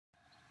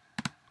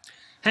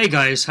Hey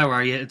guys, how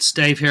are you? It's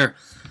Dave here.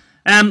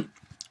 Um,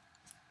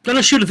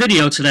 gonna shoot a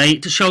video today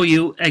to show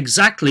you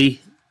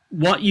exactly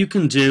what you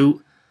can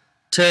do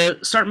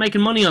to start making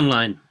money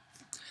online.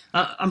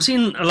 I'm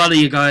seeing a lot of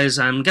you guys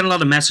getting a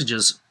lot of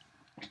messages.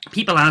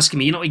 People asking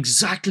me,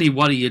 exactly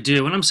what do you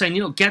do? And I'm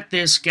saying, get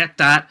this, get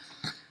that.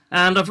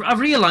 And I've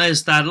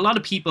realized that a lot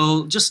of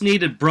people just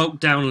need it broke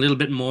down a little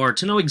bit more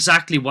to know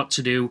exactly what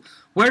to do,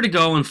 where to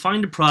go and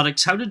find the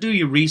products, how to do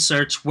your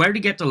research, where to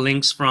get the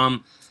links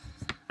from,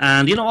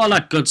 and all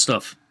that good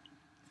stuff.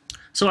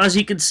 So as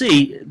you can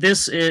see,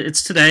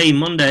 it's today,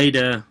 Monday,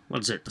 the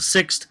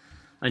 6th.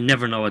 I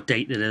never know what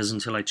date it is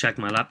until I check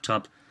my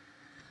laptop.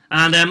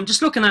 And I'm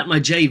just looking at my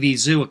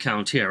JVZoo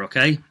account here,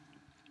 okay?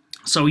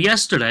 So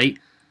yesterday,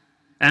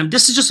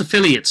 this is just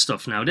affiliate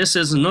stuff now. This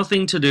has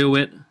nothing to do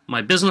with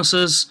my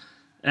businesses.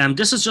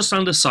 This is just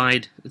on the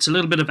side. It's a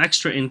little bit of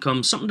extra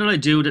income, something that I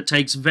do that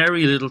takes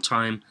very little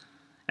time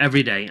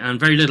every day and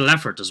very little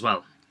effort as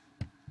well.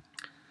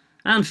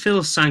 And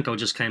Phil Sanko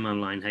just came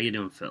online. How you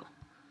doing, Phil?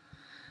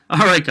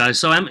 Alright guys,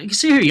 so you can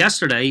see here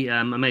yesterday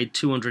I made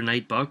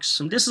 $208,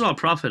 and this is all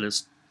profit.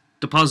 It's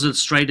deposited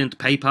straight into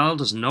PayPal.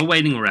 There's no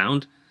waiting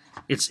around.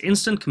 It's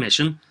instant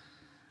commission.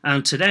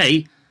 And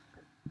today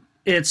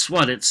it's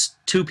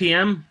 2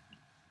 p.m.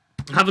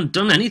 I haven't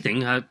done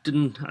anything. I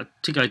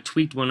think I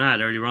tweaked one ad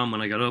earlier on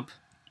when I got up.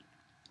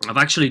 I've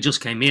actually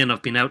just came in.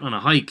 I've been out on a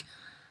hike.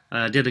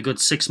 Did a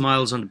good 6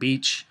 miles on the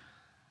beach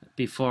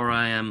before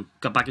I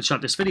got back and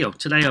shot this video.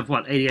 Today I've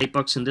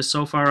 $88 in this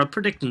so far. I'm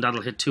predicting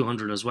that'll hit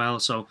 200 as well,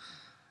 so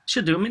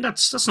should do. I mean,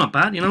 that's not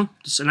bad,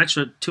 just an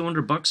extra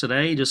 $200 a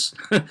day just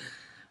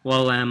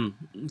while going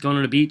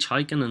on the beach,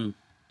 hiking and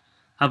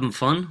having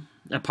fun,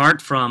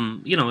 apart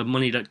from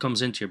money that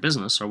comes into your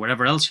business or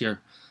whatever else you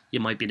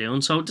might be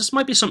doing. So this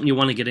might be something you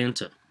want to get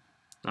into.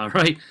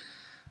 Alright,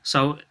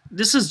 so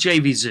this is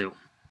JVZoo.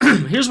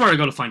 Here's where I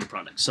go to find a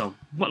product. So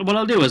what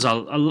I'll do is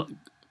I'll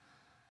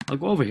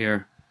go over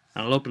here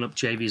and I'll open up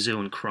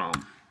JVZoo in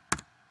Chrome.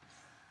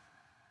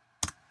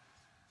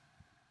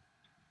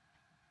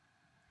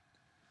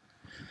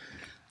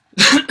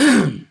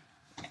 And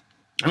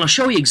I'll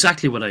show you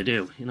exactly what I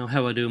do.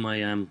 How I do my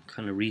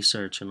kind of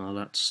research and all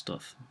that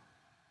stuff.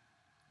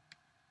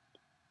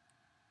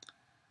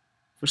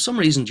 For some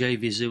reason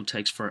JVZoo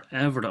takes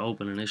forever to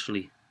open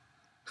initially.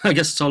 I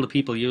guess it's all the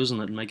people using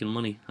it and making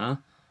money, huh?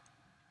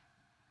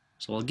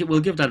 So we'll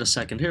give that a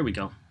second. Here we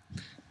go.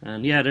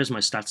 And yeah, there's my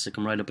stats that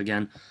come right up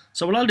again.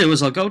 So what I'll do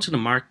is I'll go to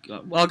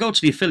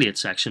the affiliate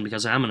section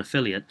because I am an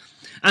affiliate.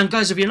 And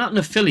guys, if you're not an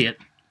affiliate,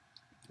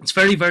 it's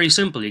very, very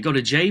simple. You go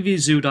to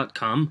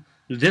jvzoo.com,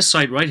 this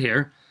site right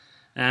here.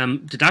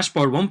 The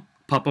dashboard won't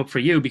pop up for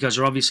you because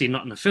you're obviously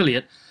not an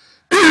affiliate.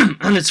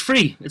 And it's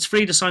free. It's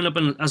free to sign up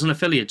as an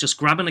affiliate. Just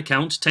grab an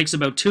account. It takes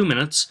about 2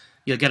 minutes.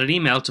 You'll get an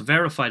email to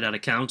verify that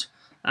account.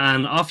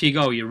 And off you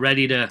go. You're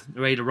ready to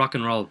rock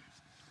and roll.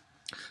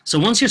 So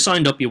once you're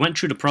signed up, you went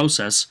through the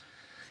process.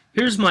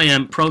 Here's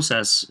my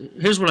process.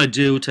 Here's what I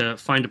do to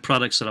find the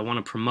products that I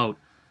want to promote.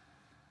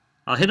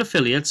 I'll hit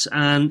affiliates,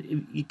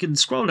 and you can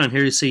scroll down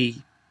here. You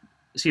see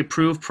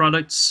approved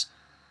products.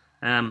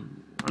 I'll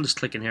just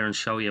click in here and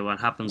show you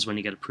what happens when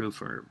you get approved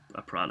for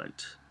a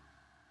product.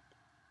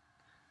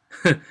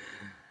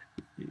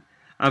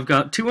 I've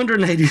got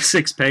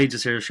 286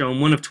 pages here showing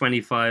 1 of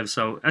 25.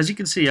 So as you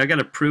can see, I get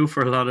approved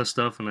for a lot of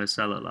stuff, and I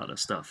sell a lot of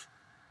stuff.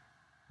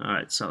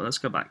 Alright, so let's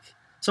go back.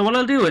 So what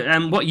I'll do,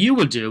 what you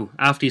will do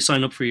after you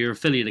sign up for your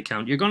affiliate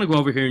account, you're going to go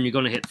over here and you're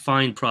going to hit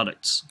Find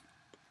Products.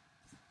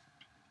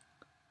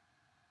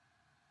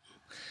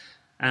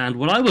 And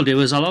what I will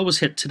do is I'll always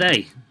hit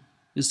Today,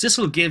 because this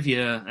will give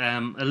you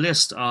a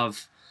list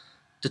of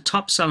the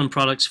top selling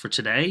products for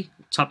today,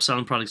 top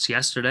selling products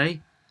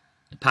yesterday,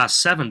 the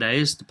past 7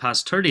 days, the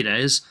past 30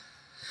 days.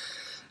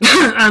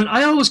 And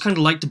I always kind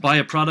of like to buy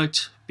a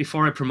product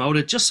before I promote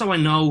it, just so I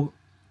know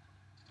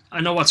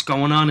what's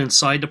going on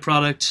inside the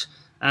product.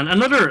 And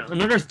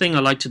another thing I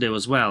like to do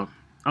as well,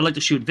 I like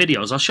to shoot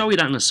videos. I'll show you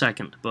that in a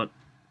second. But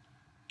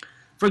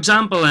for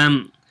example,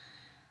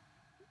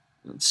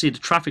 let's see the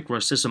traffic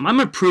work system. I'm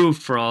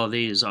approved for all of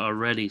these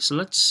already. So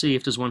let's see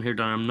if there's one here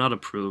that I'm not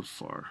approved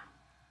for.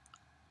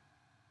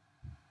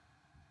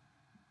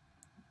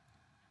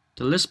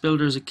 The List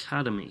Builders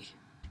Academy.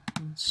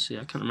 Let's see,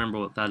 I can't remember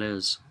what that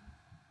is.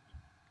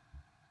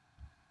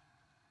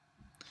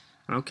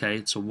 Okay,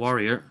 it's a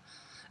Warrior.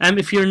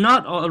 If you're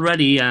not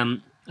already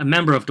a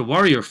member of the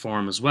Warrior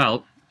Forum as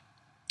well,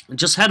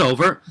 just head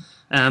over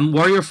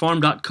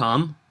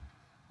warriorforum.com,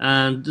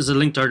 and there's a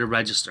link there to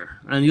register,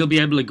 and you'll be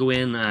able to go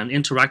in and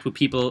interact with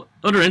people,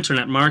 other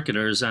internet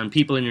marketers and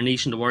people in your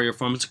niche in the Warrior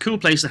Forum. It's a cool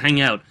place to hang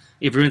out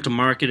if you're into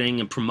marketing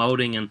and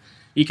promoting, and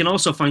you can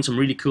also find some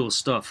really cool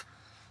stuff.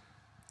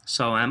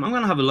 So I'm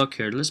going to have a look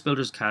here. List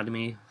Builders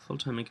Academy,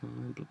 full-time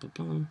income, blah, blah,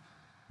 blah.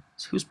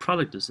 So whose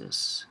product is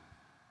this?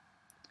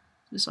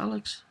 Is this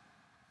Alex?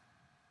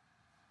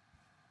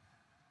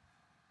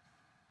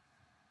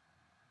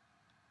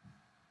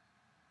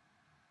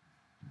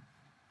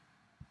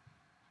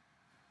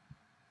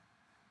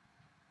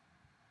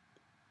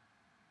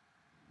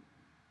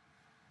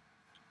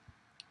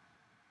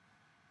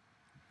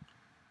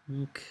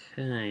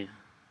 Okay.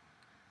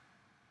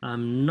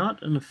 I'm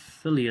not an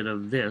affiliate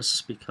of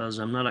this because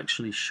I'm not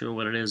actually sure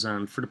what it is,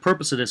 and for the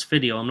purpose of this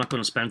video I'm not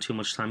going to spend too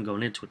much time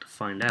going into it to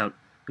find out.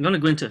 I'm going to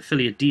go into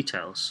affiliate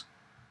details.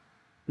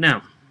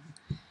 Now,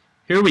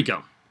 here we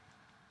go.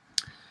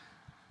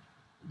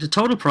 The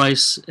total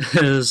price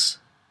is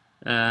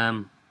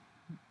 $1.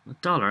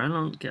 I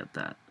don't get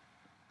that.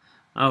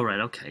 Alright,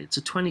 okay, it's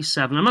a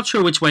 27. I'm not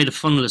sure which way the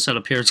funnel is set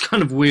up here. It's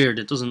kind of weird.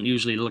 It doesn't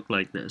usually look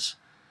like this.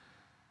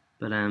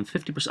 But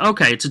 50%.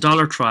 Okay, it's a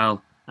 $1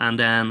 trial, and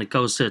then it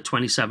goes to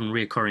 27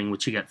 reoccurring,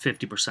 which you get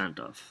 50%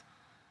 of.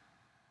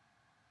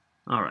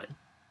 Alright,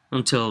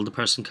 until the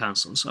person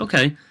cancels.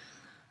 Okay,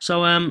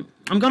 so I'm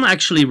going to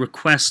actually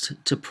request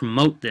to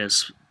promote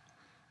this.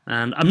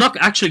 And I'm not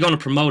actually going to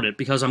promote it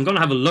because I'm going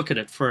to have a look at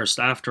it first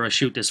after I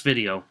shoot this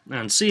video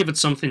and see if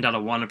it's something that I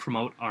want to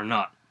promote or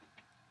not.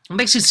 And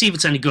basically see if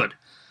it's any good.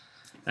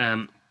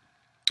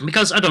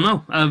 Because I don't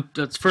know.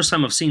 That's the first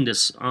time I've seen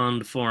this on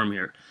the forum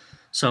here.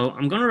 So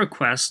I'm going to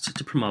request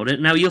to promote it.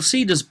 Now you'll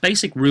see there's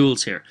basic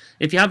rules here.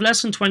 If you have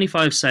less than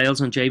 25 sales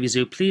on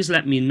JVZoo, please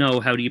let me know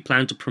how do you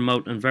plan to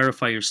promote and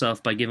verify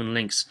yourself by giving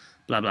links.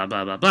 Blah, blah,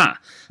 blah, blah, blah.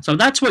 So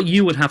that's what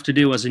you would have to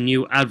do as a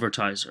new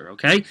advertiser,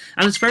 okay?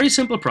 And it's a very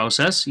simple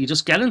process. You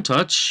just get in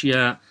touch,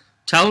 you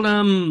tell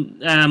them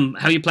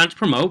how you plan to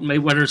promote, maybe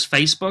whether it's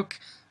Facebook,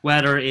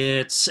 whether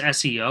it's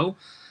SEO,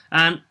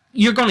 and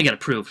you're going to get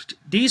approved.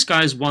 These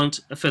guys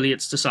want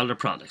affiliates to sell their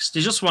products.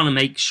 They just want to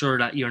make sure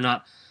that you're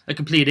not a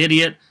complete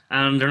idiot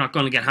and they're not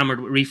going to get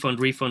hammered with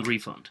refund, refund,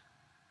 refund.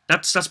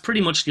 That's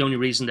pretty much the only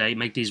reason they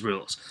make these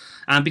rules.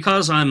 And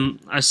because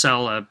I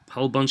sell a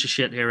whole bunch of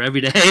shit here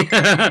every day,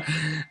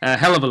 a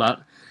hell of a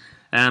lot,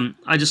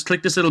 I just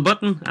click this little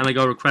button and I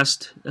go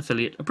request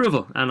affiliate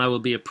approval, and I will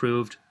be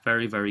approved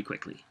very, very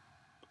quickly.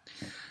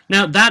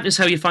 Now that is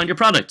how you find your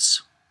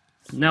products.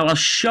 Now I'll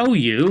show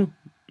you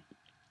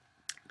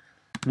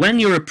when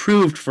you're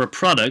approved for a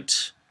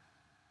product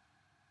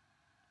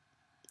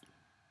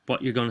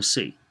what you're going to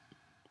see.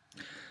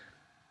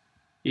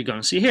 You're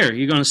going to see here,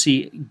 you're going to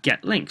see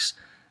get links.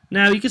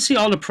 Now you can see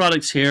all the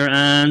products here,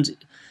 and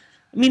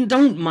I mean,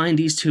 don't mind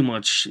these too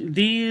much.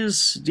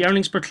 These, the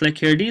earnings per click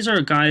here, these are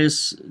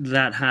guys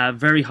that have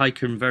very high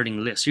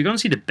converting lists. You're going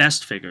to see the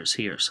best figures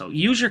here, so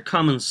use your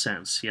common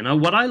sense. You know,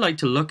 what I like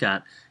to look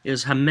at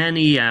is how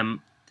many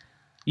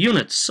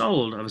units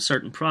sold of a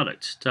certain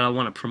product that I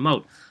want to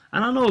promote.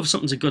 And I know if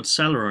something's a good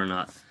seller or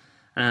not.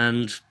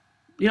 And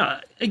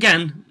yeah,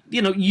 again,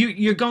 you know,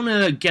 you're going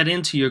to get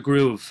into your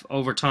groove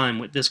over time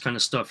with this kind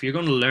of stuff. You're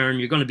going to learn,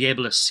 you're going to be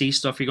able to see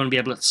stuff, you're going to be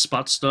able to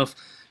spot stuff.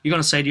 You're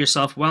going to say to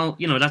yourself, well,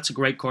 you know, that's a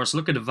great course.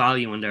 Look at the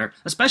value in there,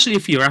 especially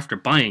if you're after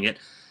buying it.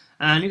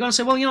 And you're going to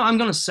say, well, you know, I'm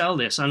going to sell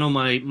this. I know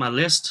my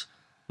list,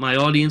 my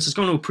audience is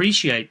going to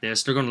appreciate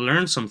this. They're going to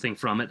learn something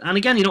from it. And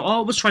again, you know,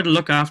 always try to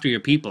look after your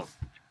people.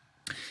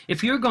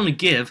 If you're going to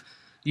give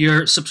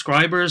your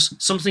subscribers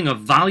something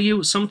of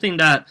value, something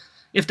that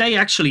if they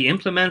actually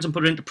implement and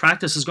put it into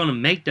practice is going to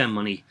make them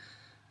money,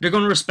 they're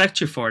going to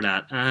respect you for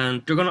that,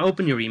 and they're going to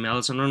open your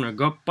emails and they're going to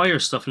go buy your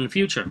stuff in the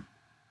future.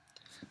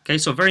 Okay,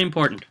 so very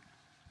important.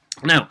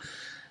 Now,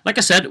 like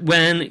I said,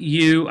 when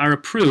you are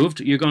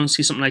approved, you're going to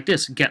see something like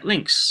this, get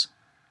links.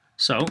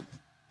 So,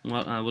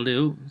 what I will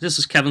do, this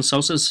is Kevin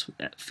Sosa's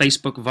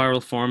Facebook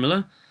viral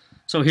formula.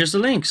 So here's the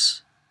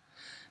links.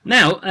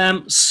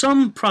 Now,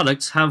 some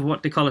products have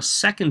what they call a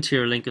second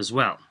tier link as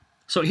well.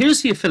 So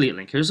here's the affiliate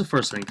link. Here's the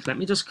first link. Let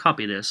me just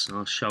copy this and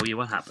I'll show you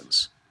what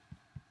happens.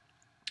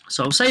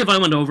 So say if I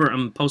went over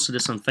and posted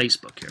this on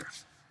Facebook here.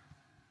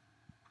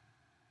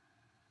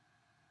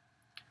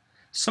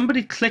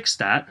 Somebody clicks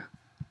that,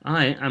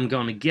 I am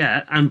going to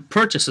get, and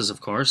purchases of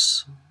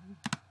course.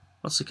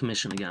 What's the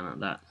commission again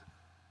on that?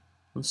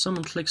 When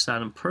someone clicks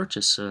that and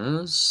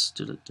purchases,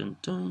 I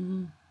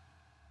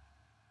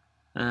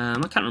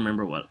can't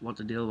remember what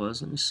the deal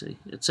was. Let me see.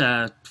 It's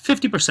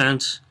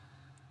 50%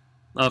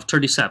 of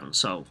 37.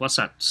 So what's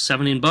that?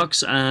 17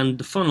 bucks, and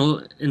the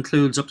funnel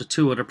includes up to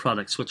 2 other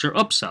products, which are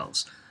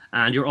upsells,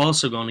 and you're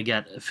also going to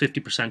get a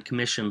 50%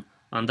 commission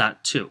on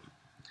that too.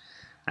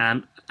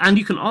 And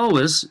you can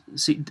always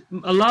see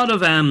a lot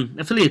of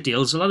affiliate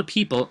deals. A lot of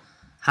people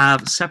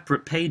have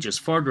separate pages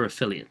for their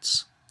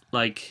affiliates,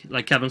 like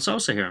Kevin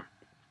Sosa here,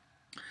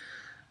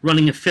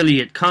 running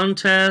affiliate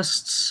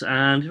contests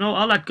and, you know,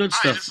 all that good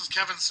stuff. Hi, this is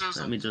Kevin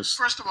Sosa. Let me just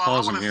First of all,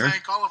 pause I want to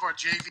thank all of our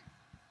JV.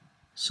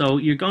 So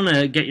you're going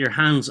to get your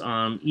hands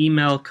on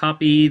email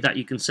copy that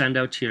you can send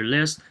out to your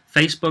list,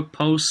 Facebook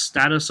posts,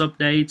 status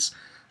updates.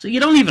 So you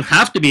don't even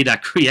have to be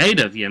that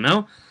creative, you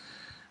know.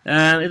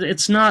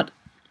 It's not...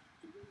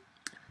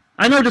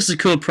 I know this is a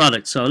cool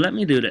product, so let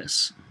me do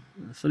this.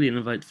 Affiliate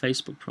invite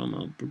Facebook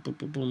promo. Boom, boom,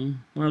 boom,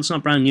 boom. Well, it's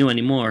not brand new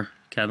anymore,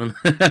 Kevin.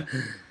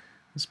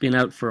 It's been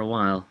out for a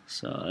while,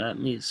 so let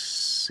me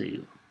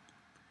see.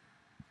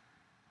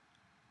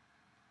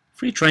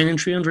 Free training,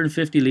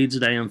 350 leads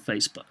a day on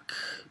Facebook.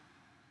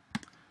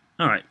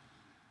 Alright.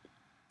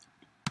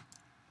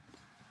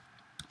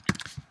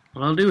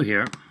 What I'll do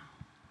here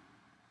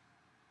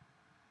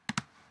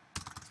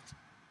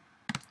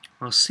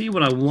I'll see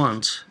what I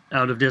want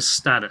out of this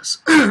status.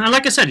 And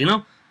like I said, you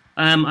know,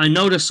 I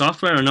know this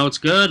software, I know it's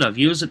good, I've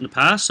used it in the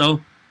past,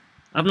 so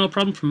I have no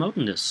problem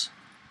promoting this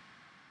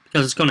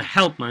because it's going to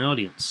help my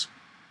audience.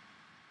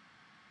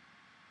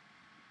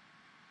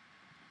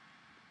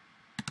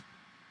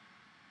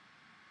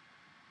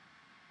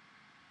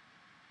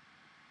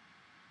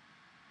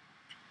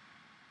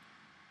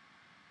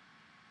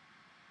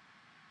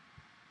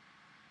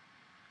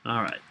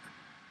 Alright.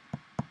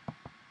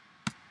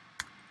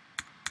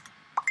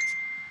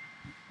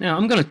 Now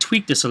I'm going to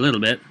tweak this a little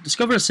bit.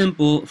 Discover a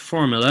simple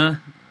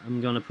formula.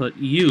 I'm going to put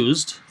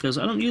used because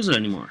I don't use it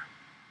anymore.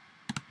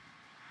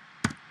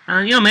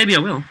 And you know, maybe I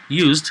will.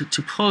 Used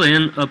to pull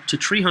in up to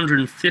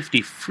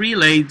 350 free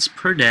leads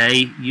per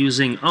day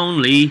using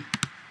only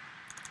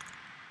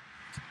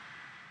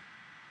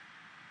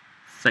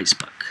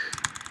Facebook.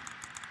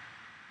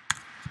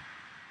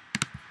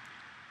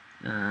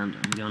 And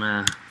I'm going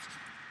to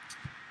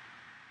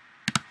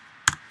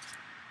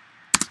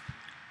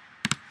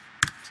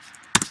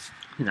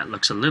that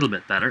looks a little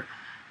bit better.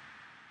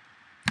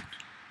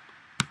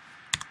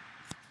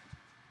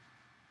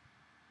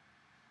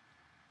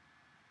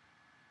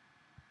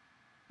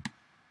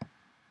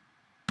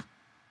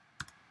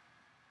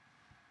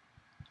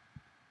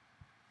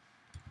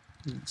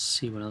 Let's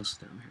see what else is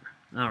down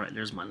here. Alright,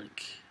 there's my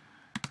link.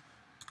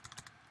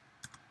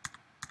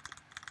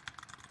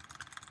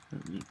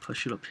 Let me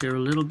push it up here a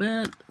little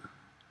bit.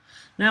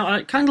 Now,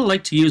 I kind of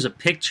like to use a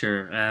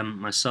picture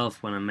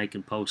myself when I'm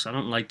making posts. I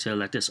don't like to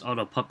let this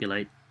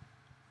auto-populate.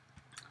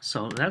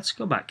 So let's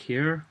go back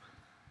here.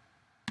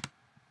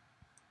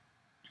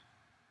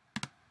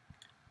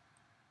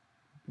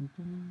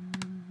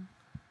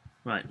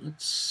 Right,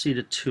 let's see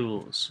the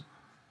tools.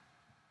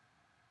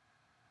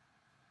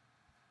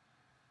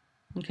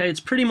 Okay, it's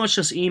pretty much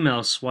just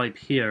email swipe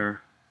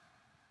here.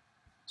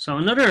 So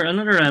another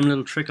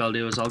little trick I'll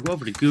do is I'll go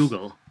over to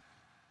Google.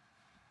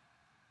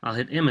 I'll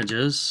hit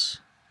images.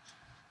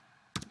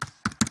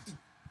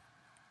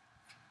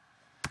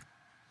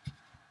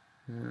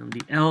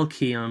 The L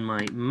key on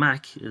my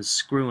Mac is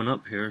screwing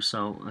up here,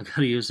 so I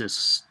gotta use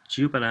this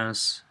stupid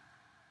ass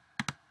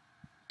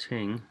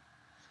thing.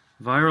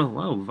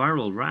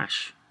 Viral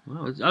rash.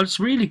 Wow, it's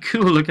really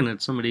cool looking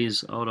at some of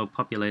these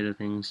auto-populated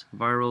things.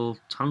 Viral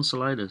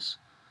tonsillitis.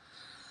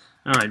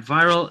 Alright,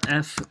 viral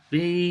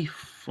FB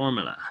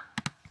formula.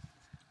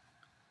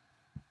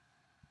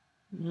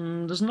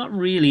 There's not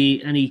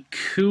really any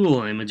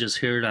cool images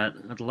here that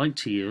I'd like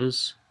to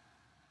use.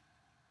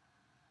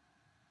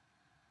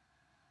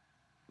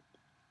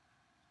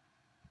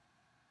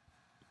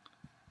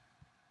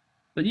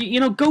 But you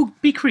know, go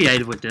be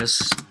creative with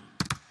this.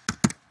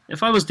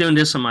 If I was doing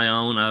this on my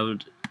own, I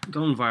would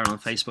go viral on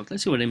Facebook.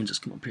 Let's see what images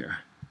come up here.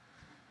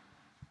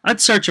 I'd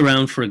search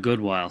around for a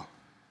good while.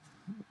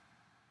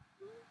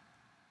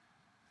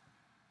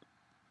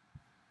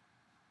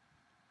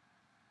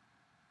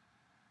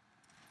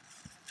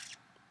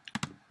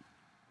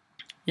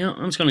 Yeah,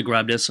 I'm just going to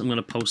grab this. I'm going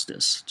to post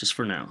this just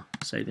for now.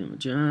 Save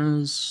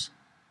images.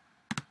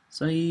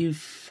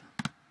 Save.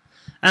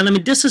 And I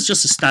mean, this is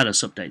just a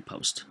status update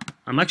post.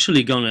 I'm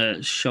actually going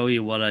to show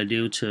you what I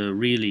do to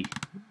really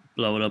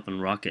blow it up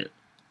and rock it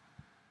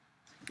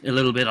a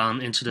little bit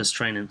on into this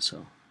training.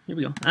 So here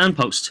we go. And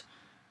post.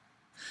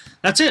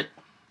 That's it.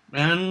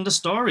 And the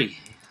story.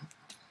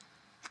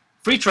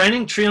 Free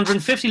training,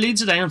 350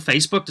 leads a day on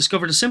Facebook.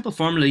 Discovered a simple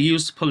formula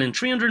used to pull in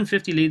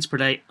 350 leads per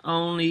day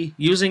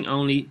using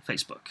only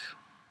Facebook.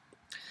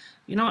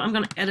 You know what? I'm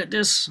going to edit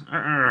this.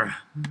 I'm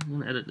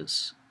going to edit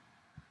this.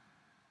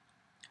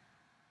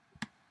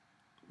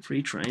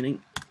 Free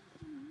training.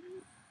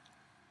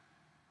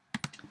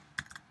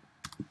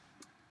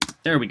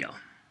 There we go. I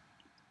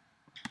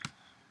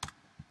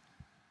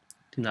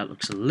think that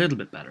looks a little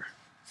bit better.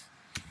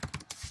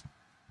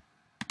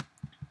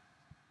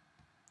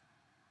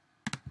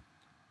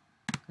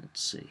 Let's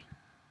see.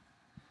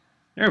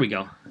 There we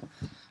go. I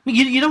mean,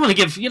 you don't want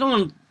to give,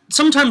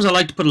 sometimes I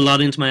like to put a lot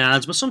into my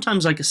ads, but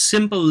sometimes like a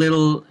simple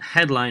little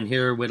headline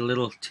here with a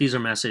little teaser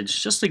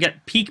message just to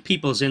pique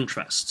people's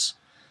interests.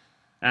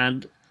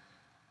 And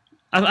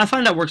I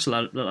find that works a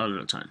lot of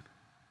the time.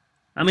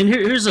 I mean,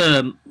 here's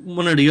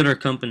one of the other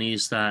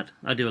companies that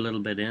I do a little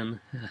bit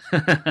in.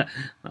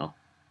 Well,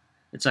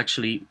 it's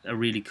actually a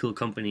really cool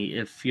company.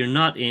 If you're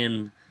not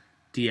in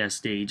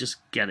DSD, just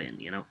get in,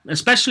 you know.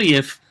 Especially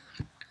if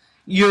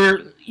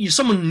you're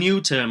someone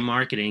new to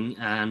marketing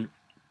and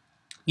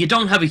you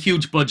don't have a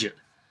huge budget.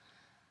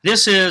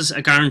 This is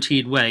a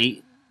guaranteed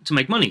way to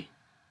make money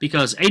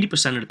because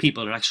 80% of the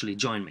people that actually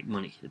join make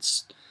money.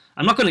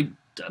 I'm not going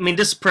to, I mean,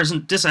 this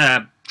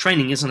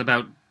training isn't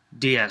about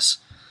DS.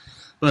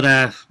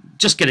 But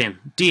just get in,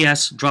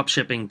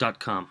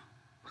 dsdropshipping.com.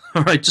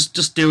 All right,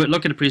 just do it.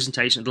 Look at the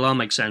presentation. It'll all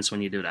make sense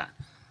when you do that.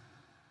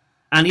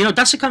 And, you know,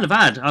 that's the kind of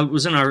ad. I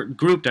was in our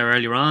group there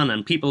earlier on,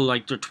 and people,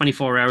 like, they're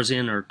 24 hours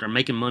in, or they're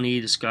making money.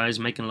 This guy's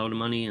making a load of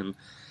money, and,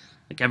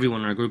 like,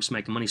 everyone in our group's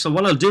making money. So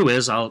what I'll do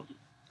is I'll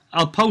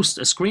post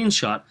a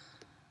screenshot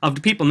of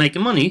the people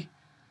making money,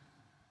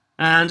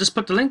 and just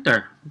put the link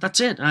there.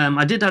 That's it.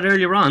 I did that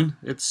earlier on.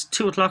 It's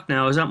 2 o'clock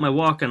now. I was out my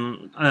walk,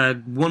 and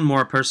one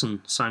more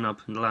person sign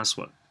up in the last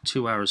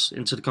 2 hours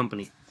into the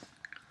company,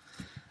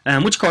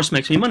 which of course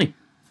makes me money,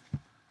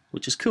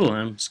 which is cool,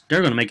 and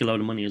they're going to make a load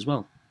of money as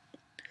well.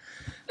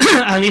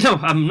 And you know,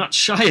 I'm not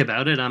shy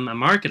about it. I'm a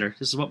marketer.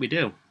 This is what we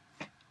do.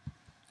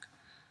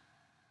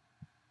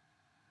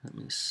 Let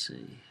me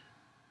see.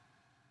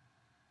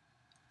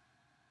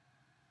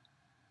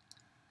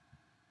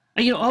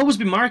 And you know, always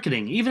be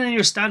marketing, even in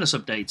your status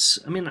updates.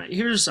 I mean, I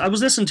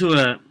was listening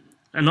to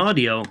an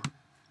audio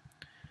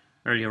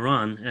earlier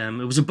on.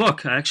 It was a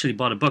book. I actually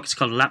bought a book. It's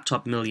called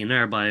Laptop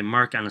Millionaire by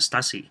Mark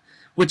Anastasi,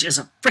 which is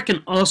a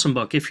freaking awesome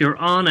book. If you're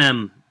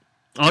on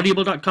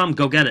audible.com,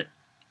 go get it.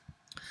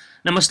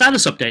 Now, my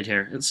status update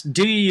here, it's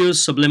do you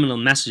use subliminal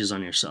messages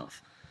on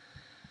yourself?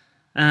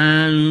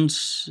 And,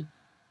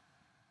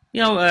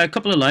 you know, a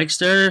couple of likes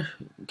there.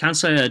 Can't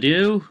say I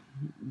do.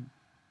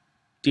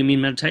 Do you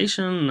mean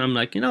meditation? And I'm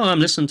like, you know, I'm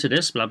listening to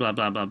this, blah, blah,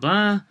 blah, blah,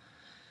 blah.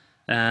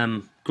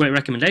 Great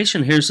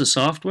recommendation. Here's the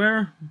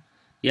software.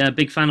 Yeah,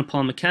 big fan of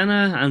Paul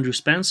McKenna. Andrew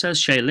Spence says,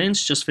 Shay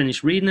Lynch, just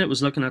finished reading it,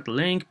 was looking at the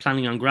link,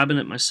 planning on grabbing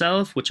it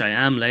myself, which I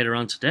am later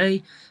on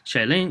today.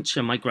 Shay Lynch,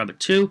 I might grab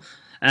it too.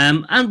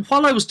 And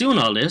while I was doing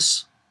all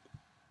this,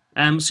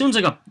 as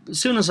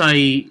soon as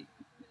I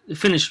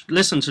finished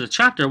listening to the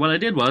chapter, what I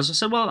did was I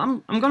said, well,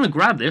 I'm going to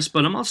grab this,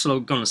 but I'm also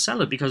going to sell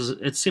it because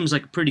it seems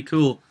like a pretty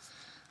cool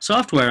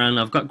software, and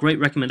I've got great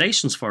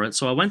recommendations for it.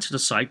 So I went to the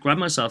site, grabbed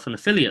myself an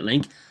affiliate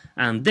link,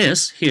 and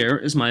this here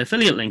is my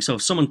affiliate link. So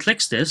if someone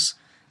clicks this,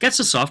 gets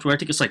the software, I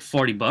think it's like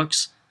 40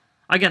 bucks,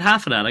 I get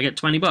half of that. I get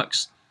 20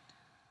 bucks.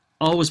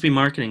 Always be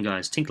marketing,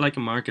 guys. Think like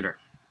a marketer.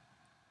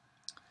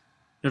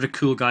 Another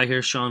cool guy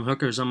here, Sean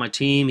Hooker, is on my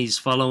team. He's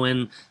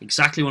following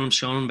exactly what I'm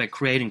showing about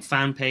creating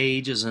fan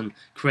pages and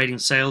creating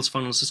sales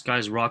funnels. This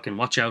guy's rocking.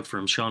 Watch out for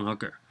him, Sean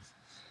Hooker.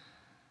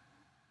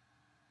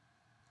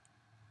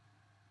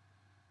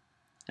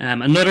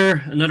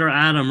 Another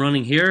ad I'm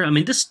running here. I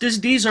mean,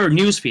 these are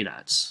newsfeed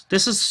ads.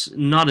 This is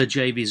not a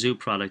JVZoo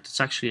product. It's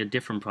actually a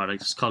different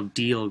product. It's called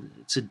Deal.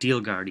 It's a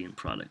Deal Guardian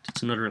product.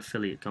 It's another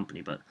affiliate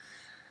company, but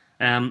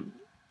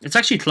it's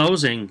actually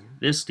closing.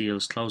 This deal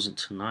is closing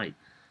tonight.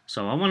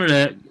 So I wanted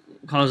to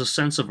cause a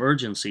sense of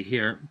urgency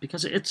here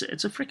because it's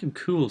a freaking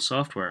cool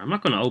software. I'm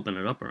not going to open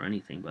it up or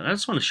anything, but I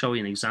just want to show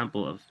you an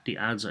example of the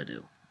ads I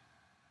do.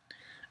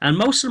 And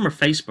most of them are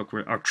Facebook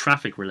or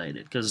traffic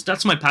related because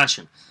that's my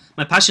passion.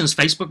 My passion is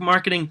Facebook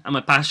marketing, and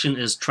my passion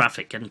is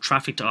traffic, getting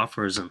traffic to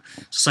offers and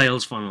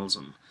sales funnels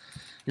and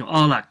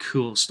all that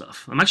cool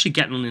stuff. I'm actually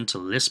getting into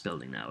list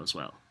building now as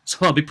well. So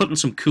I'll be putting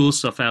some cool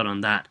stuff out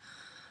on that.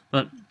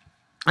 But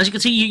as you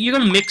can see, you're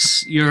going to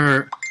mix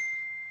your...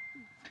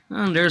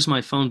 And there's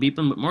my phone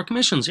beeping, but more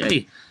commissions,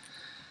 yay.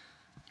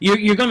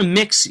 You're going to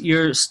mix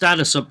your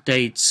status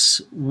updates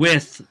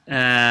with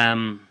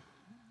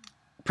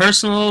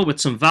personal, with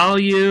some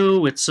value,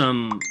 with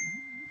some...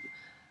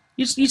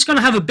 You're just going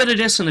to have a bit of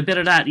this and a bit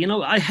of that. You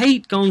know, I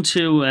hate going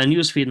to a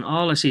newsfeed and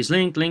all I see is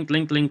link, link,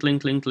 link, link,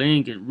 link, link,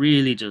 link. It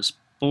really just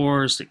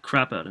bores the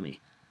crap out of me.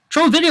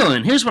 Throw a video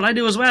in. Here's what I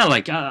do as well.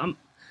 Like, I'm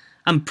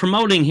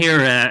promoting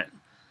here...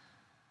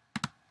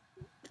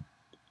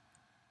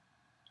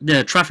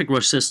 the Traffic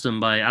Rush System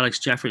by Alex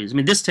Jeffries. I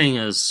mean, this thing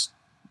is...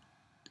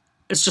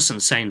 It's just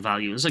insane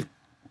value. It's like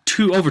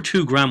over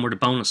 2 grand worth of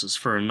bonuses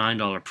for a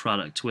 $9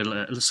 product with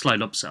a slight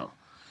upsell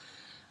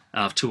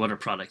of 2 other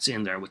products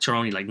in there, which are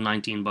only like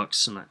 19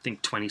 bucks and I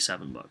think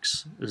 27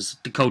 bucks is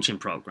the coaching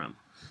program,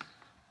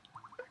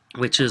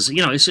 which is,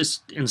 it's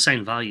just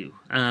insane value.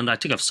 And I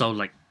think I've sold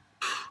like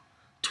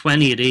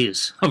 20 of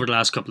these over the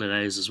last couple of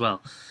days as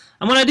well.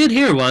 And what I did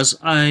here was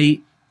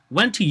I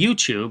went to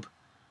YouTube.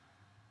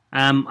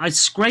 I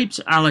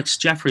scraped Alex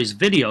Jeffries'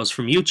 videos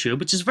from YouTube,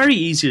 which is very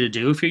easy to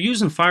do. If you're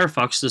using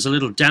Firefox, there's a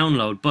little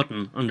download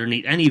button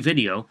underneath any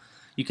video.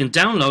 You can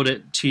download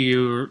it to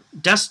your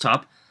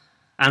desktop,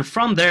 and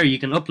from there you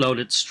can upload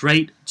it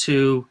straight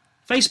to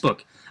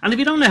Facebook. And if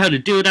you don't know how to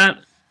do that,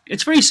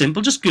 it's very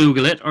simple. Just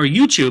Google it or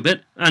YouTube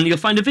it, and you'll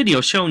find a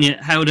video showing you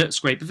how to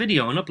scrape a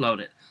video and upload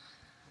it.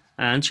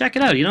 And check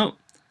it out,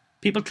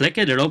 People click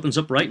it, it opens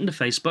up right into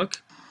Facebook.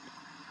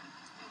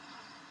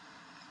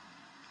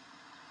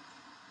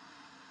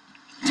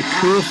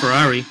 Cool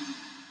Ferrari.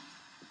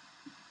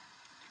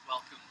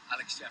 Welcome,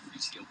 Alex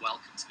Jeffries here.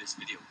 Welcome to this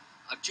video.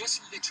 I've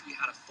just literally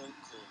had a phone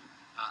call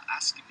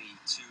asking me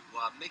to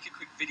make a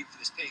quick video for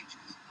this page.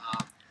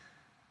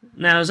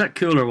 Now, is that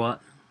cool or what?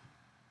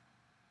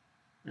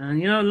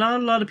 And a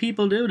lot of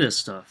people do this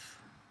stuff.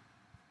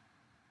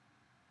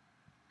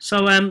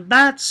 So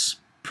that's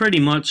pretty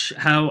much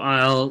how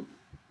I'll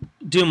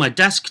do my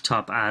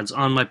desktop ads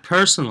on my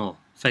personal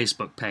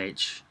Facebook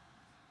page.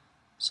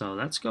 So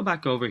let's go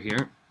back over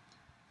here.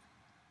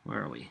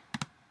 Where are we?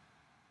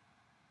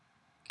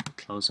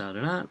 Close out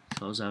of that,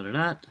 close out of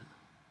that,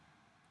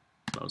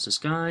 close this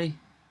guy.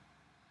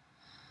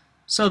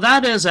 So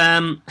that is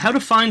how to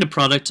find a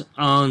product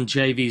on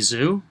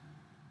JVZoo,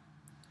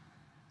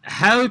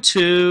 how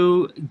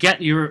to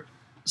get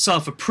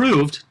yourself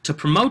approved to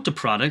promote the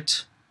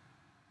product,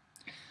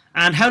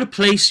 and how to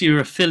place your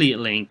affiliate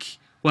link,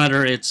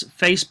 whether it's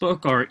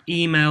Facebook or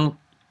email.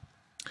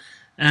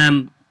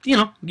 You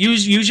know,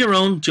 use your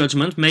own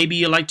judgment. Maybe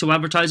you like to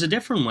advertise a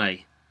different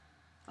way.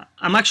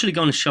 I'm actually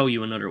going to show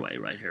you another way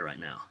right here, right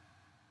now.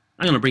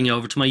 I'm going to bring you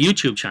over to my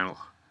YouTube channel.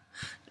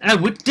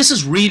 This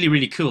is really,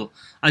 really cool.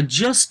 I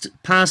just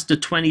passed the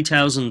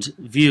 20,000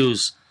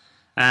 views.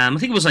 I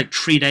think it was like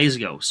 3 days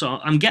ago. So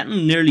I'm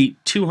getting nearly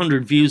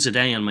 200 views a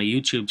day on my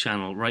YouTube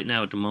channel right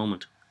now at the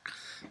moment,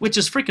 which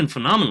is freaking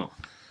phenomenal.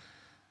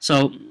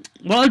 So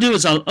what I'll do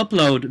is I'll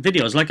upload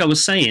videos. Like I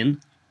was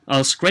saying,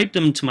 I'll scrape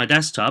them to my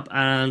desktop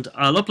and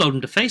I'll upload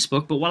them to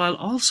Facebook. But what I'll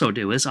also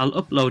do is I'll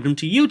upload them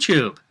to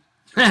YouTube.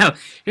 Now,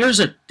 here's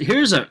a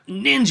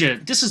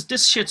ninja.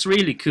 This shit's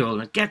really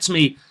cool. It gets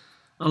me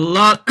a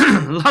lot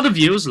of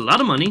views, a lot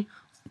of money.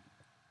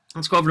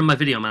 Let's go over to my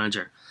video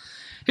manager.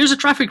 Here's a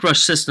Traffic Rush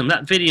system.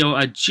 That video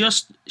I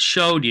just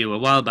showed you a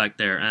while back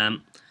there.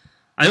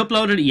 I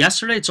uploaded it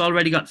yesterday. It's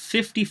already got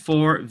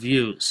 54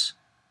 views.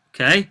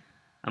 Okay,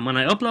 and when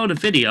I upload a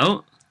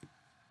video,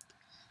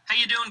 how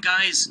you doing,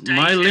 guys? Dave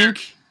my here.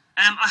 link.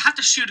 I have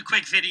to shoot a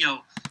quick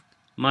video.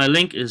 My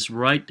link is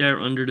right there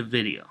under the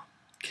video.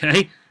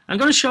 Okay, I'm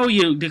going to show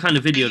you the kind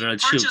of video that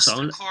I'd shoot. I purchased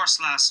a course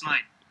last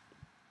night,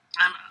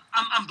 and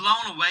I'm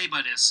blown away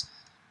by this.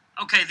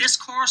 Okay, this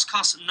course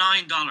costs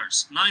 $9,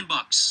 $9. I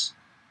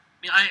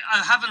mean, I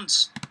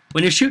haven't...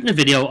 When you're shooting a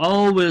video,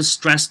 always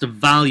stress the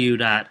value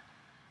that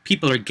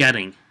people are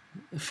getting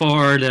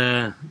for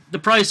the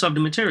price of the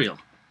material.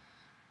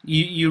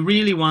 You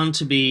really want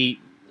to be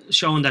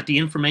showing that the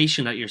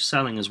information that you're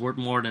selling is worth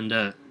more than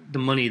the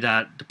money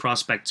that the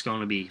prospect's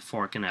going to be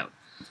forking out.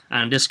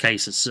 And in this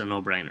case, it's a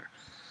no-brainer.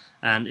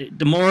 And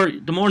the more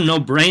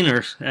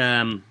no-brainer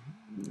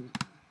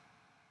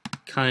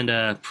kind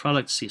of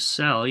products you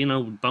sell, you know,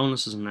 with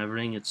bonuses and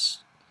everything, you're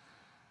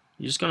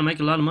just going to make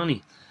a lot of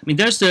money. I mean,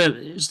 there's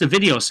the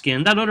video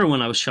skin. That other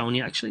one I was showing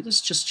you, actually,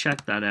 let's just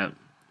check that out.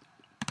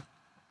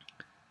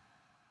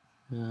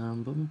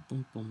 Boom, boom,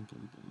 boom, boom,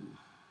 boom.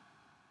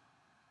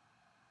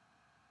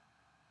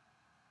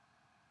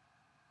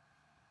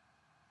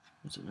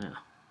 What's it now?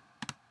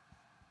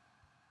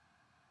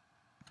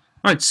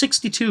 Alright,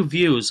 62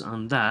 views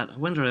on that.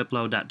 When did I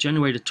upload that?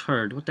 January the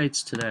 3rd. What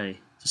date's today?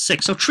 The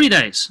 6th. So 3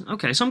 days.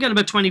 Okay, so I'm getting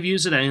about 20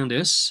 views a day on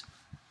this.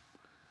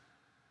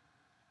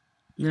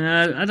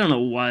 I don't know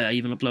why I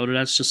even uploaded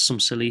that. It's just some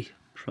silly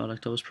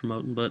product I was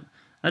promoting, but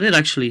I did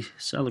actually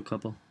sell a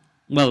couple.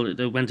 Well,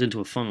 it went into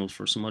a funnel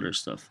for some other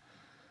stuff.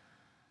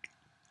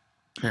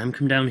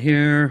 Come down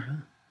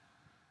here.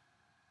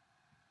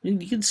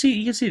 You can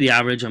see the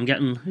average I'm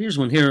getting. Here's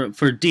one here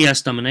for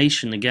DS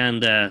Domination. Again,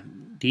 the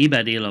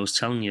eBay deal I was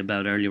telling you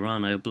about earlier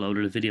on. I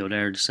uploaded a video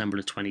there December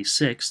the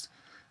 26th.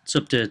 It's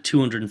up to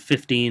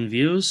 215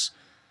 views.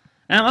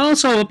 And I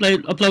also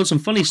upload some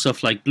funny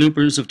stuff like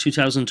bloopers of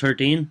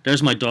 2013.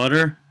 There's my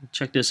daughter.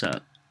 Check this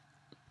out.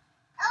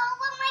 Oh,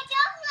 well, my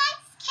dog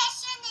likes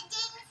catching the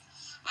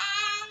things,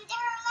 and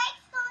her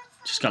legs going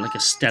to She's got like a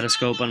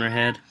stethoscope on her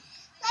head.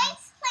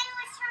 likes playing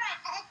with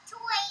her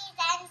toys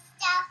and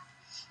stuff,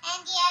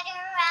 and the other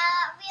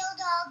real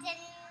dogs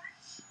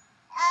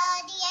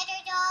and the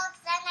other dogs,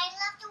 and I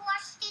love to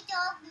watch the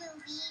dog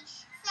movie.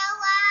 So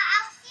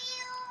I'll see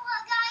you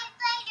guys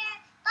later.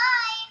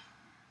 Bye.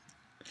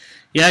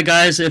 Yeah,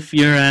 guys, if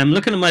you're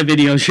looking at my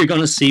videos, you're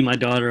going to see my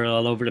daughter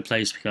all over the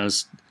place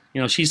because,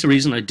 you know, she's the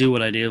reason I do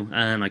what I do,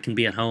 and I can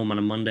be at home on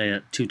a Monday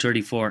at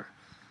 2:34.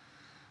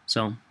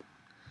 So,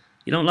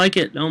 you don't like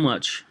it? No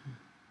much.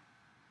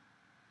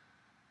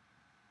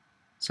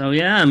 So,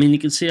 yeah, I mean, you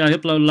can see I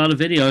upload a lot of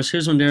videos.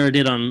 Here's one there I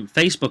did on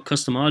Facebook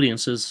Custom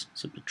Audiences.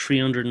 It's up to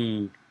 300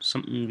 and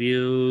something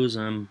views.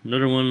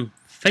 Another one.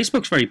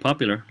 Facebook's very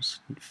popular. It's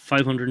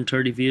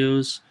 530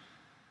 views.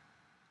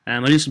 I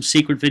do some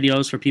secret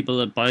videos for people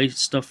that buy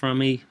stuff from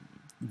me.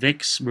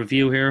 Vic's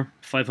review here,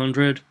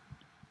 500.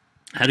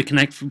 How to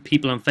connect with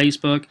people on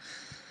Facebook.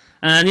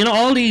 And, you know,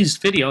 all these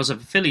videos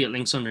have affiliate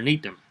links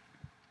underneath them.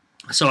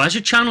 So as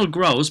your channel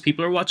grows,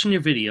 people are watching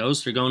your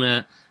videos. They're going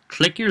to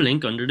click your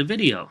link under the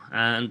video.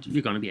 And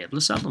you're going to be able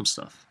to sell them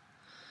stuff.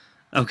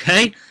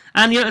 Okay?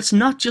 And, you know, it's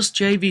not just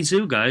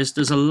JVZoo, guys.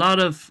 There's a lot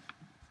of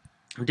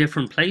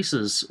different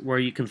places where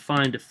you can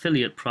find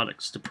affiliate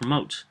products to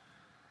promote.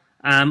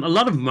 A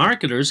lot of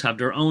marketers have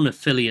their own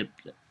affiliate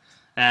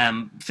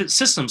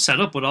system set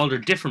up with all their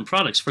different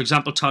products. For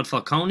example, Todd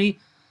Falcone,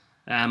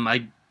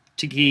 I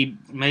think he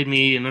made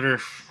me another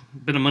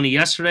bit of money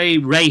yesterday.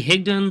 Ray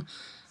Higdon,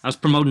 I was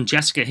promoting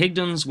Jessica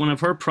Higdon's, one of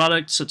her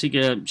products. I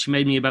think she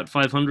made me about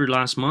 500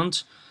 last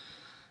month.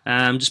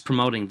 Just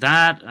promoting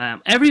that.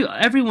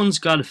 Everyone's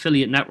got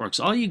affiliate networks.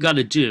 All you got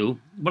to do,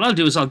 what I'll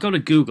do is I'll go to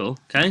Google,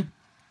 okay?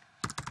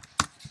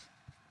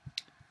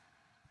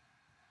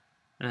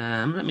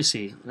 Let me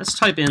see. Let's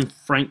type in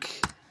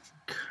Frank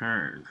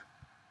Kern.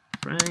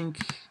 Frank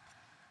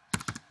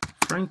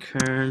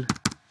Kern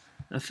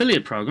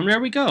affiliate program. There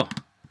we go.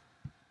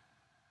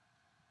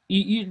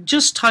 You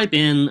just type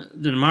in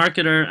the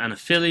marketer and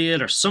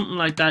affiliate or something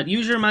like that.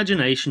 Use your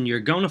imagination.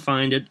 You're going to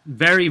find it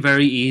very,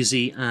 very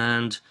easy,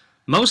 and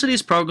Most of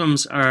these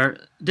programs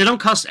they don't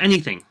cost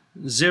anything.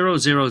 000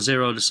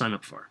 to sign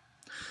up for.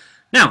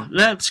 Now,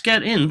 let's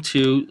get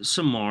into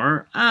some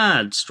more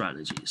ad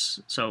strategies.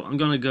 So I'm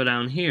going to go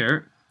down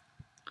here.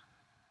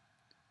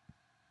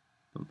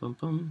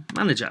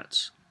 Manage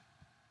ads.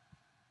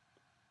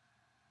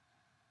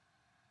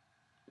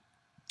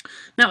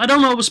 Now, I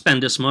don't always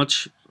spend this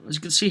much. As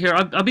you can see here,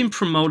 I've been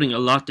promoting a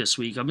lot this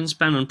week. I've been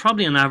spending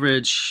probably an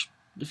average,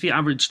 if you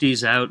average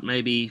these out,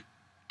 maybe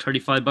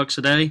 35 bucks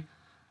a day.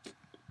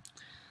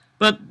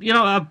 But, you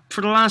know,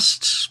 for the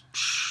last,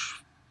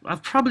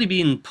 I've probably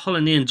been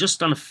pulling in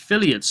just on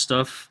affiliate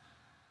stuff,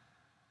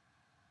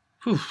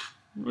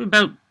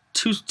 about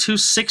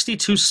 260,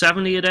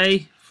 270 a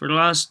day for the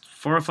last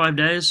 4 or 5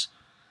 days.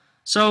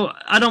 So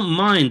I don't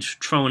mind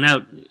throwing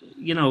out,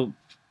 you know,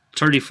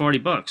 30, 40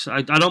 bucks.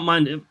 I don't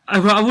mind.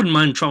 I wouldn't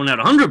mind throwing out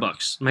 100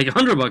 bucks, make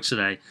 100 bucks a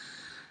day.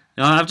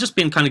 I've just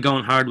been kind of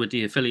going hard with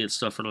the affiliate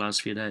stuff for the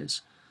last few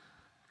days.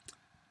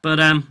 But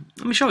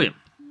let me show you.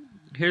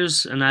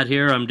 Here's an ad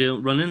here I'm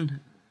running.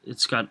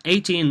 It's got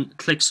 18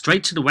 clicks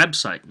straight to the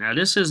website. Now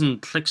this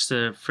isn't clicks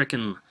to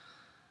frickin'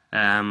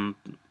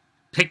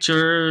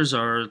 pictures,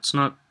 or it's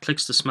not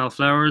clicks to smell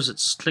flowers.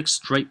 It's clicks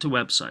straight to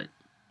website.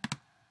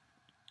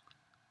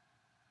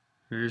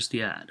 Here's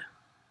the ad.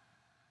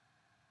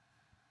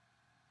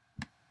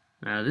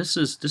 Now this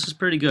is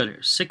pretty good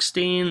here.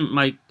 16.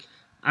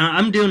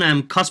 I'm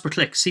doing cost per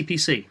click,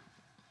 CPC,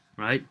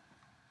 right?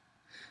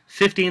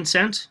 15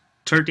 cent,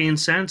 13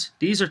 cent.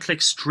 These are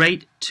clicks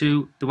straight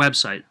to the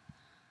website.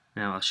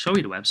 Now I'll show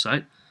you the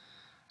website.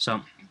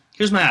 So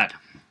here's my ad.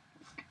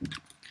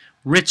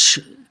 Rich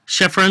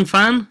Schefren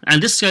fan,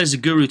 and this guy's a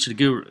guru to the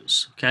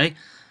gurus. Okay.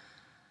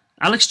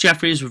 Alex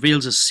Jeffries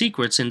reveals his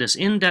secrets in this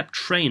in-depth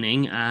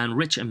training, and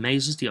Rich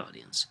amazes the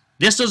audience.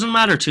 This doesn't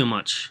matter too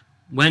much.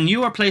 When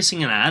you are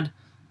placing an ad,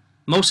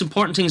 most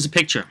important thing is the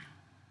picture.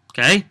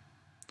 Okay?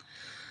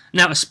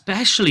 Now,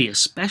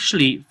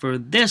 especially for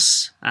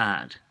this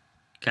ad.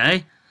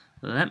 Okay?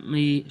 Let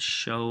me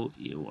show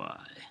you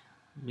why.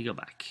 Let me go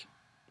back.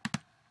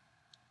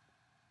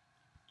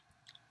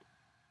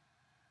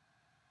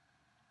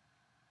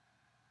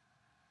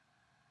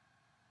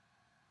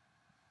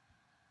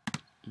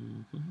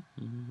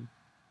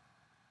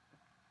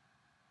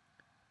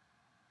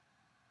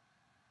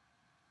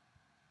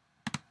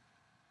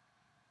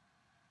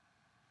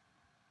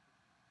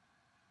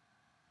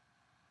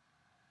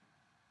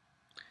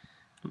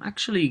 I'm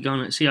actually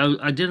gonna see.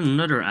 I did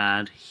another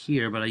ad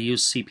here, but I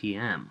used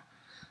CPM.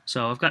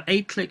 So I've got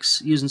 8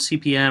 clicks using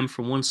CPM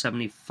for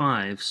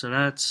 175. So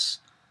that's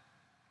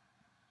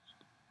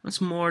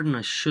more than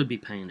I should be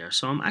paying there.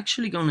 So I'm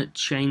actually going to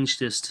change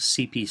this to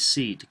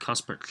CPC, to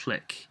cost per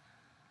click.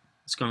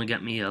 It's going to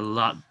get me a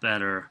lot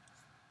better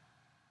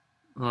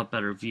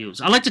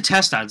views. I like to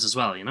test ads as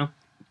well, you know.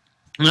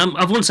 And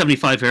I've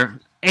 175 here.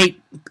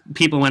 8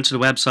 people went to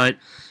the website.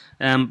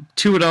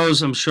 2 of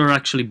those I'm sure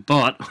actually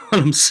bought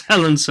what I'm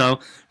selling.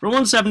 So for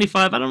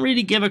 175, I don't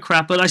really give a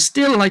crap, but I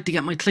still like to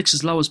get my clicks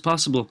as low as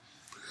possible.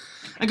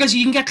 And guys,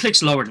 you can get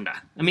clicks lower than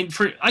that. I mean,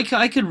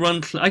 I could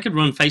run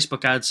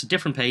Facebook ads,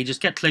 different pages,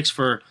 get clicks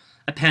for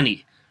a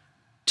penny,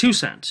 2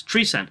 cents,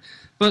 3 cents.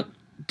 But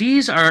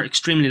these are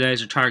extremely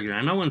laser targeted.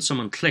 I know when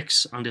someone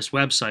clicks on this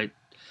website,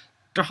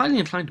 they're highly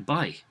inclined to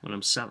buy what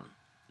I'm selling.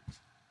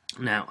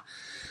 Now,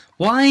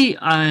 why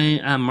I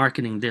am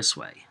marketing this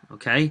way,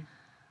 okay?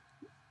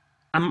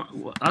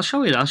 I'll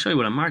show you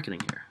what I'm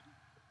marketing here.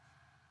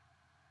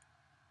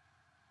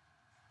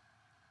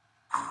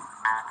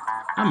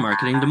 I'm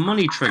marketing the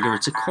Money Trigger.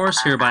 It's a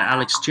course here by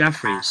Alex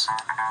Jeffries,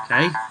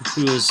 okay,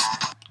 who is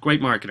a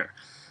great marketer.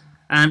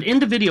 And in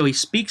the video he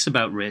speaks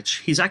about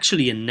Rich. He's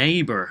actually a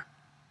neighbor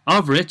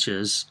of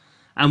Rich's,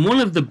 and one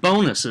of the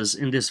bonuses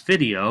in this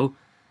video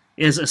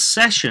is a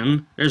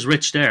session. There's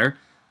Rich there.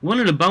 One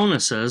of the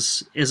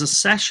bonuses is a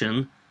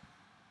session,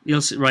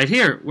 you'll see right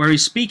here, where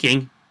he's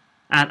speaking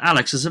at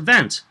Alex's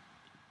event.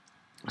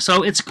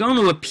 So it's going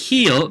to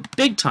appeal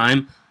big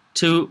time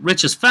to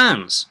Rich's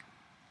fans.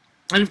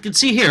 And you can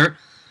see here,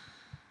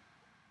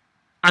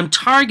 I'm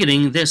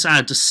targeting this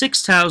ad to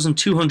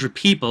 6,200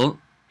 people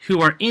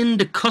who are in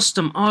the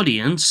custom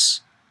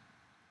audience,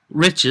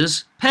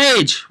 Rich's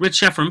page,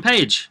 Rich Schefren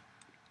page.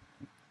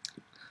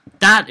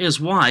 That is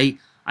why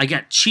I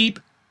get cheap,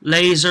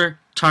 laser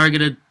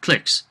targeted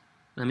clicks.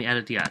 Let me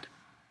edit the ad.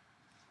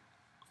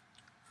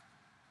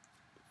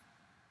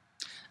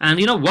 And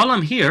you know, while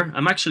I'm here,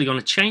 I'm actually going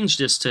to change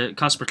this to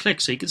cost per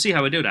click so you can see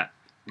how I do that.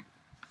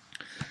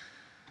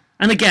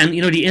 And again,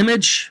 you know, the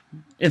image,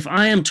 if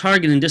I am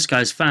targeting this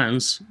guy's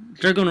fans,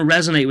 they're going to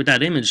resonate with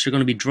that image. They're going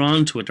to be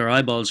drawn to it. Their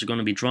eyeballs are going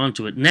to be drawn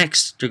to it.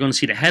 Next, they're going to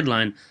see the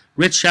headline,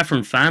 Rich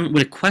Schefren fan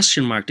with a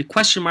question mark. The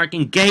question mark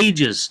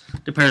engages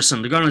the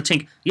person. They're going to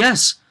think,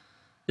 yes,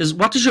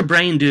 what does your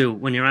brain do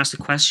when you're asked a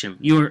question?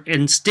 You're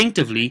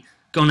instinctively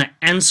going to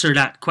answer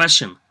that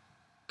question.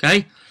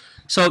 Okay?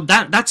 So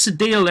that's the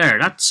deal there.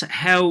 That's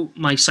how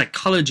my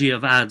psychology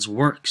of ads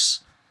works.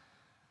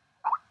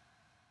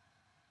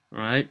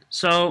 Right?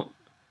 So,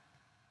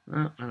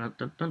 let me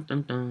go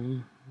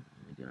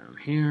down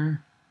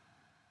here.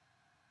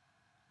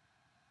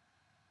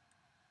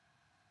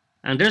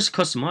 And there's a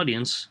custom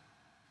audience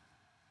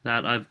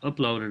that I've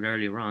uploaded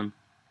earlier on.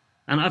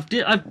 And I've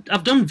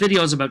done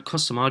videos about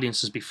custom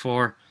audiences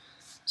before,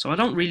 so I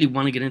don't really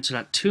want to get into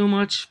that too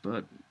much,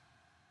 but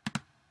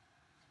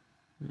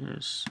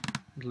there's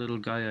the little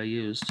guy I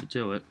used to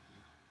do it.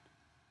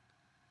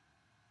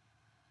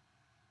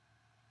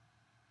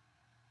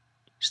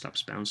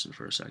 Stops bouncing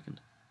for a second.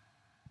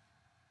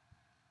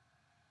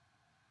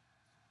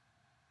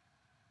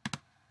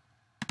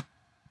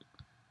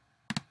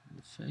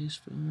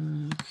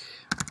 Facebook.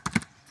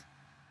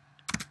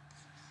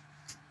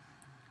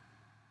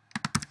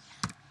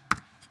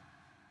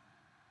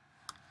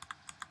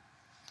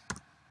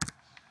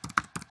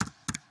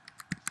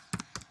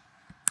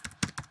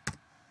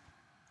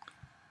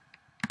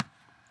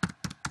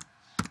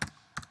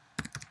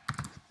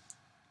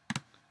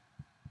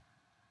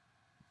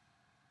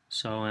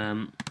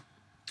 So,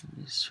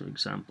 this, for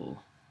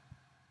example,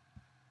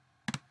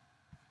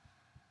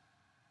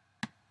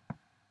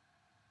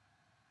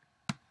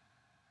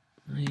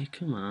 hey,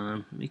 come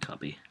on, let me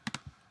copy.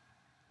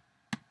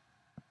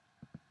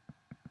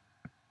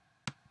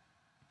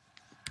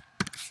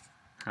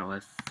 How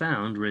I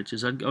found Rich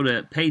is I'd go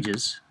to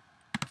Pages,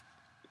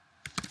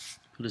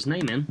 put his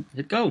name in,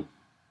 hit go.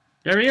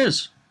 There he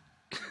is.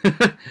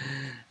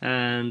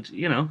 And,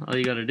 you know, all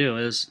you got to do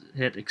is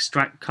hit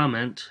extract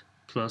comment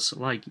plus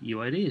like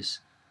UIDs.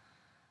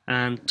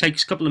 And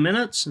takes a couple of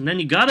minutes, and then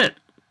you got it.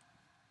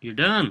 You're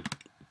done.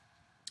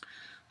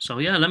 So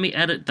yeah, let me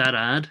edit that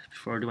ad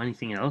before I do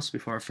anything else,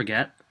 before I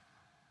forget.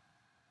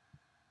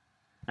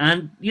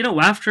 And you know,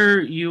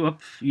 after you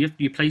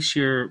place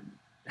your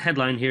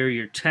headline here,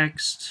 your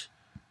text,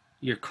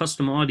 your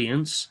custom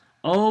audience,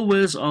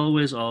 always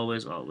look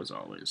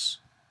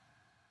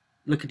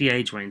at the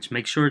age range.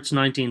 Make sure it's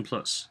 19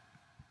 plus.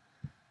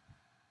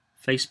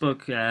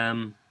 Facebook,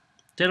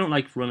 they don't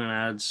like running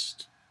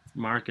ads,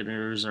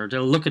 marketers, or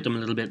they'll look at them a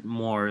little bit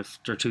more if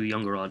they're to a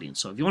younger audience.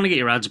 So if you want to get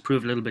your ads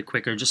approved a little bit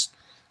quicker, just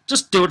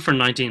do it for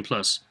 19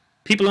 plus.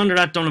 People under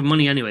that don't have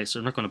money anyway, so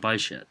they're not going to buy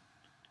shit.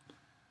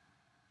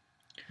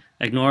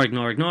 Ignore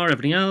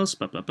everything else,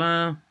 blah blah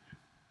blah.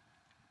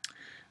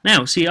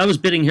 Now, see, I was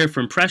bidding here for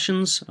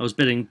impressions. I was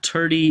bidding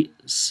 30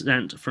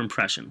 cents for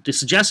impression. The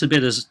suggested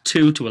bid is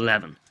 2 to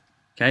 11.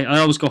 Okay, I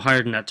always go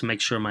higher than that to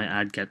make sure my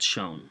ad gets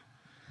shown.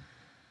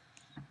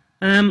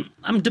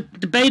 I'm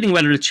debating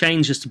whether to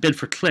change this to bid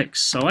for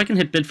clicks. So I can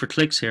hit bid for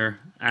clicks here,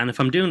 and if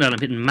I'm doing that, I'm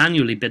hitting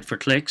manually bid for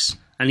clicks,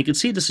 and you can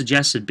see the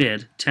suggested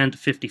bid, 10 to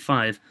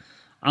 55.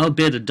 I'll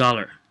bid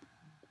 $1.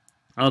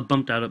 I'll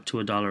bump that up to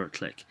 $1 a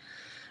click,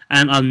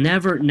 and I'll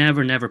never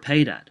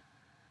pay that.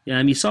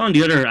 You saw in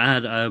the other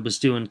ad I was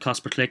doing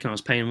cost per click, and I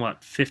was paying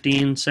what,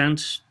 15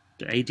 cents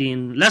to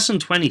 18, less than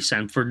 20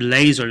 cents for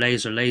laser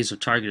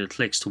targeted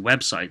clicks to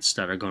websites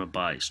that are going to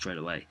buy straight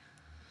away.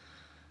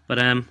 But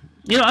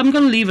you know, I'm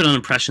going to leave it on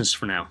impressions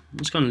for now. I'm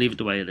just going to leave it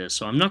the way it is.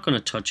 So I'm not going to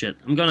touch it.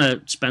 I'm going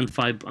to spend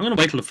I'm going to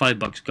wait till the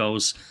 $5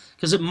 goes,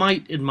 because it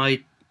might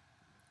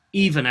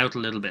even out a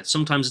little bit.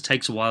 Sometimes it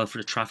takes a while for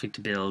the traffic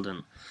to build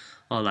and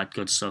all that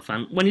good stuff.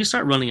 And when you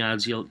start running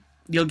ads, you'll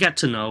get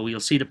to know, you'll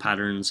see the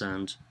patterns,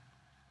 and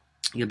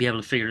you'll be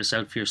able to figure this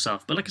out for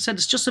yourself. But like I said,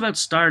 it's just about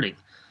starting.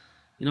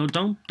 You know,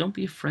 don't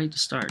be afraid to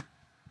start.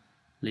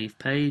 Leave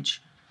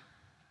page.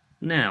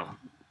 Now,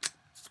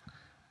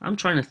 I'm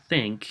trying to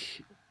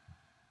think.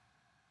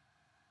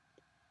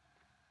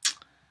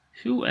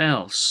 Who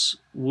else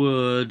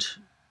would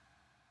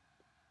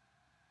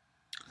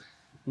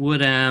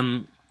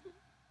resonate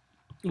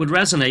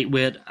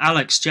with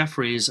Alex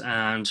Jeffries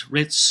and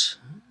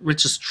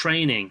Rich's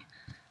training?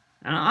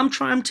 And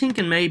I'm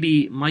thinking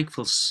maybe Mike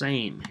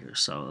Filsaime here.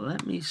 So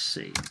let me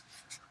see.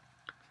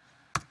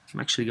 I'm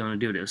actually going to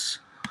do this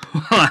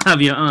while I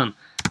have you on.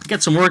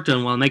 Get some work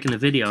done while making the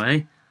video,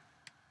 eh?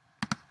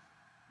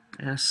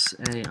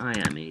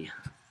 S-A-I-M-E.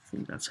 I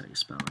think that's how you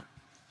spell it.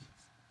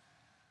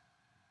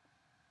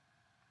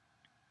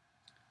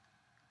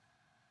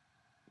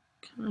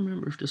 Can't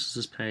remember if this is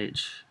his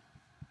page.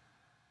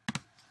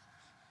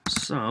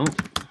 So,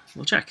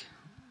 we'll check.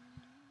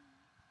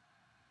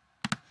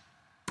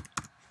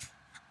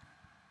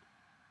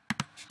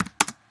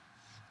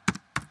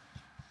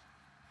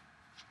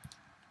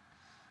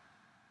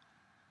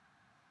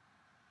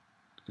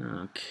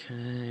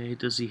 Okay,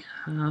 does he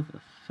have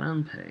a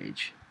fan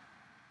page?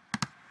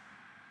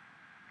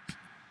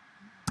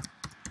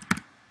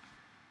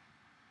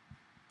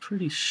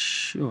 Pretty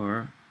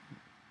sure.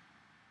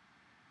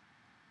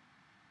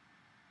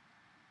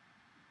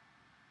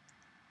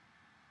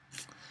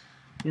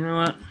 You know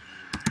what?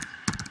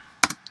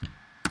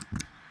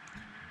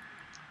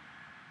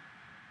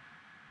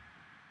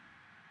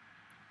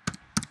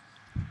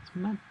 It's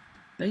Matt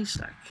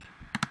Basic.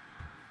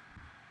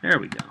 There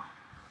we go.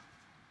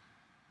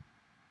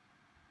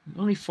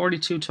 Only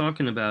 42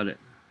 talking about it.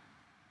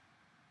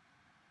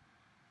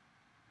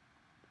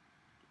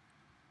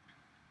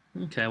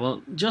 Okay,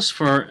 well, just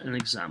for an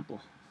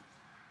example,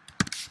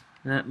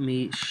 let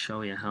me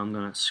show you how I'm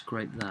going to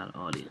scrape that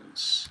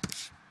audience.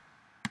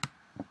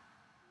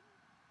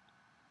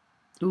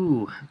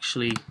 Ooh,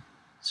 actually,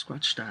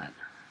 scratch that.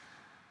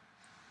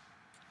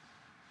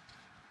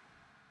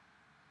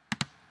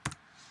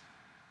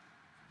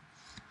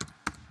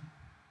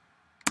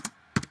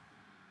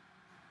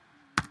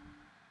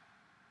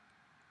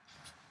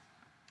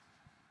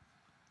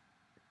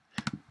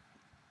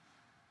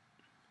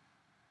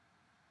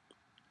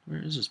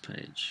 Where is this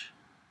page?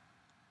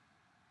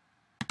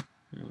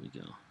 There we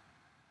go.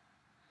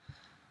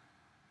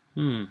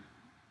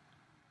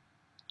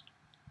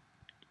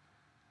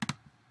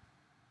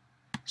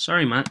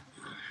 Sorry, Matt.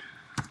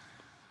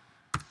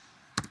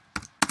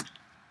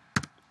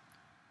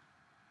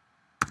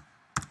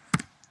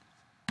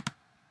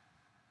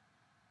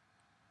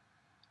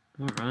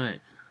 All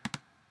right.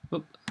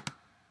 Whoop.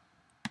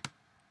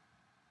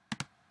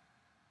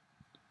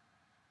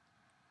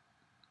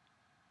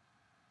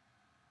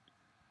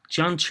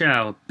 John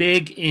Chow,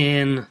 big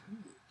in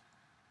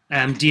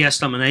DS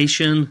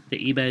domination,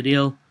 the eBay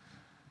deal.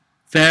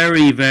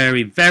 Very,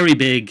 very, very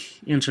big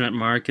internet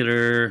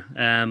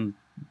marketer.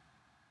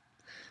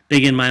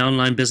 Big in my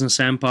online business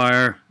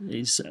empire.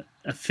 He's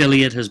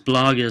affiliate. His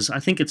blog is, I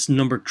think it's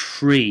number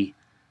 3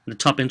 in the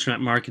top internet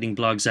marketing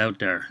blogs out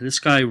there. This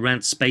guy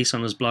rents space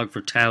on his blog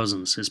for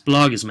thousands. His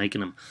blog is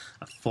making him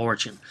a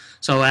fortune.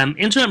 So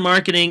internet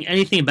marketing,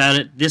 anything about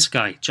it, this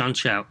guy, John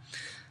Chow.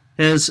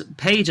 His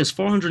page has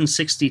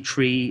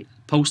 463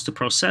 posts to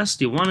process.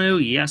 Do you want to?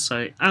 Yes,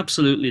 I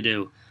absolutely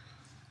do.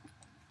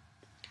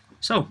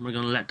 So we're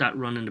going to let that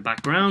run in the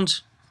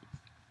background.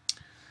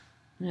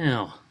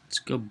 Now, let's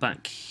go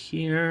back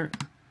here.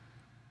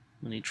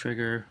 Money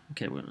trigger.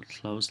 Okay, we're going to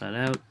close that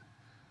out.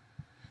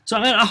 So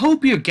I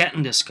hope you're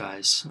getting this,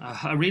 guys.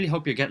 I really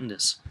hope you're getting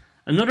this.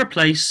 Another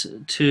place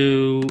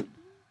to...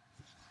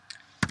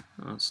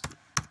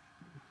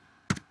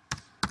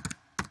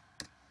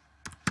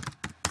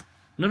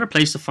 Another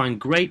place to find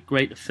great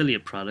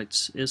affiliate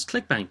products is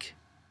ClickBank.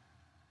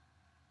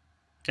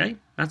 Okay,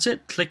 that's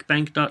it,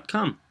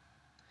 clickbank.com.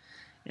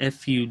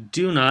 If you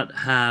do not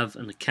have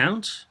an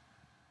account,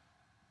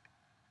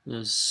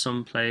 there's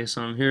some place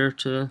on here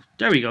to,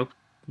 there we go,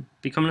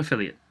 become an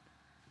affiliate.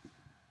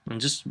 And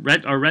just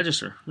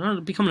register.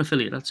 No, become an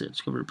affiliate, that's it.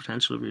 Discover the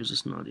potential of your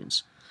existing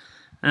audience.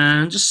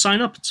 And just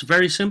sign up, it's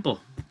very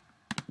simple.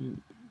 Now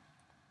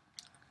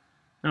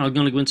I'm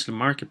going to go into the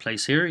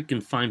marketplace here. You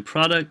can find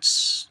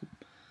products,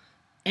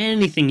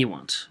 anything you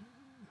want.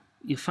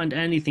 You find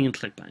anything in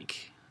ClickBank.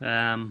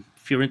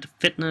 If you're into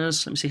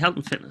fitness, let me see, health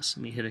and fitness.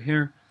 Let me hit it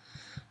here.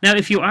 Now,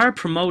 if you are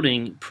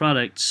promoting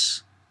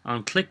products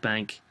on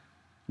ClickBank,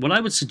 what I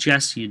would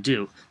suggest you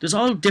do, there's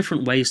all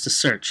different ways to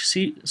search.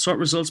 See, sort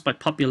results by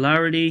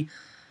popularity.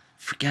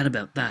 Forget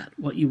about that.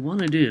 What you want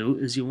to do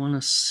is you want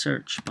to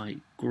search by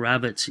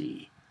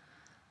gravity.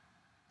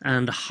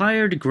 And the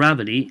higher the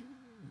gravity,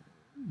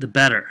 the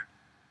better.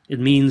 It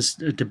means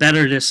the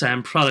better this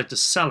product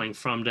is selling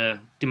from the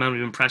amount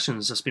of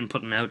impressions that's been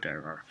put out there,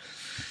 or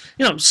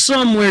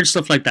some weird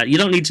stuff like that. You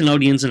don't need to know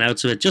the ins and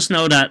outs of it. Just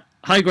know that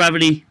high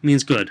gravity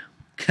means good.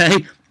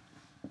 Okay,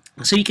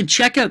 so you can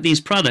check out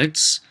these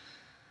products.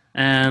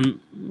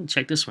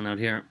 Check this one out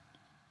here.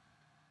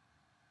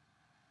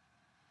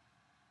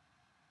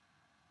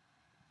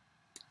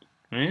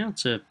 Yeah,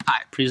 it's a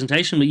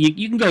presentation, but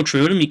you can go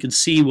through them. You can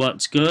see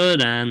what's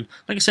good, and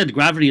like I said, the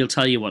gravity will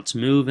tell you what's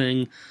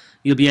moving.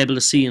 You'll be able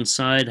to see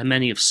inside how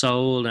many have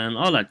sold and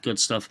all that good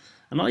stuff.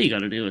 And all you got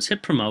to do is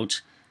hit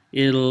promote.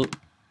 So I'm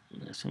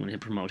going to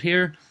hit promote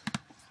here.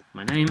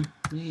 My name.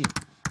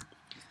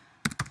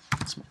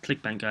 That's my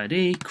ClickBank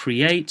ID.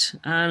 Create.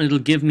 And it'll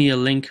give me a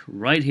link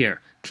right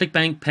here.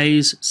 ClickBank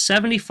pays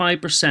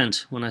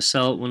 75% when I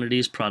sell one of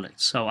these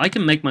products. So I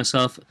can make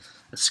myself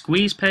a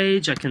squeeze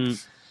page. I can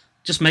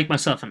just make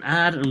myself an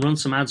ad and run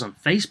some ads on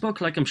Facebook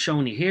like I'm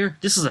showing you here.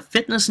 This is a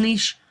fitness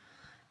niche.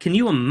 Can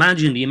you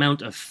imagine the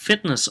amount of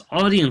fitness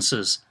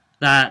audiences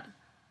that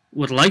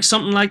would like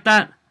something like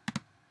that?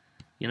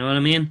 You know what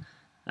I mean?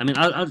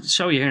 I'll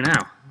show you here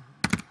now.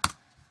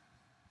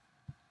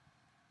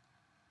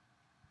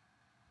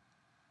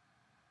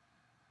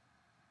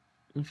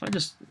 If I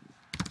just,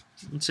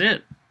 that's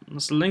it.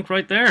 That's the link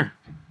right there.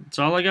 That's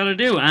all I gotta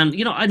do. And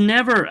I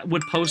never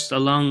would post a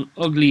long,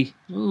 ugly,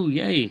 oh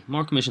yay,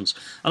 more commissions.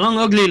 A long,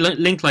 ugly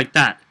link like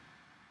that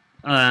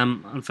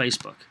on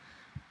Facebook.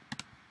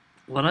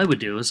 What I would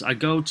do is I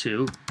go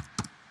to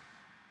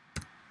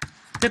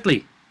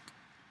Bitly,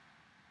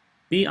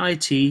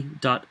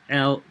 bit.ly.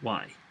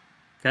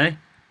 Okay,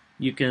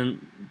 you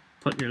can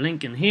put your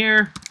link in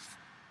here,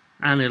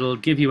 and it'll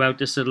give you out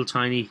this little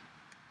tiny,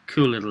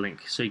 cool little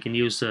link, so you can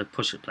use to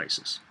push it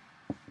places.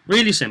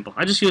 Really simple.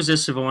 I just use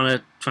this if I want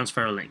to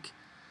transfer a link.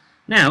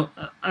 Now,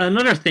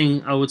 another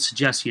thing I would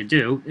suggest you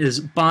do is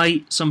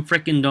buy some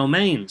frickin'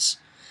 domains.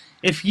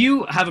 If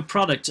you have a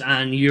product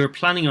and you're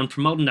planning on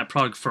promoting that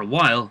product for a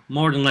while,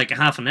 more than like a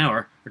half an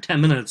hour or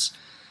 10 minutes,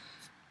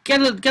 get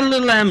a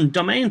little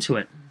domain to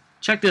it.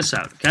 Check this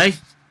out, okay?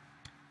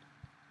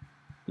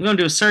 I'm going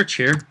to do a search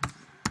here.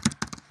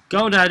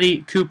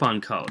 GoDaddy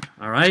coupon code,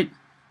 alright?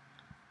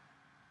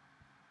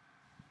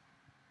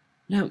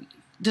 Now,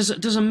 there's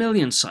a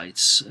million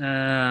sites.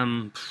 Let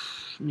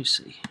me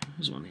see.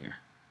 There's one here.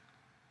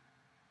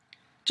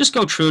 Just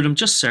go through them.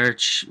 Just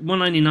search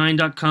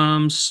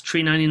 199.coms,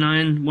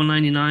 399,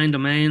 199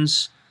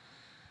 domains.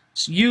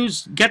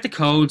 Get the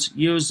codes,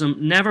 use them.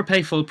 Never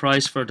pay full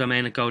price for a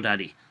domain at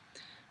GoDaddy.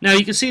 Now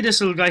you can see this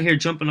little guy here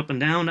jumping up and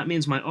down. That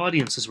means my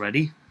audience is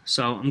ready.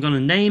 So I'm going to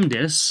name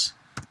this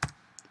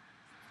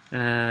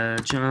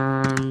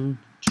John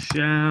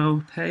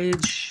Chow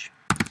page.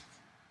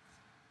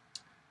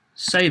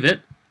 Save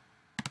it.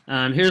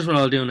 And here's what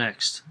I'll do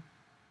next.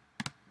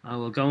 I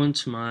will go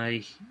into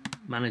my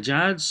manage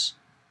ads.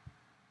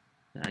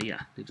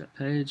 Yeah, leave that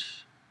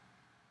page.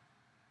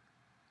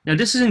 Now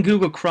this is in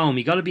Google Chrome.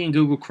 You got to be in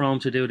Google Chrome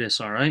to do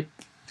this, all right?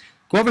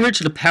 Go over here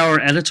to the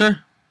Power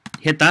Editor.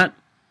 Hit that.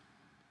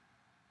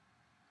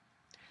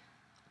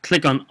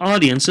 Click on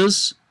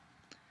Audiences.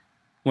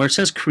 Where it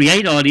says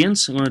Create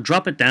Audience, I'm going to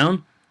drop it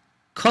down.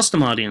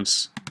 Custom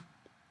Audience.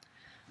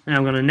 Now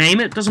I'm going to name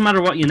it. Doesn't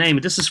matter what you name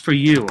it. This is for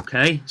you,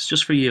 okay? It's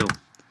just for you.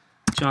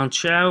 John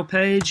Chow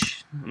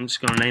page. I'm just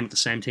going to name it the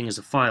same thing as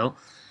the file.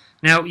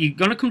 Now you're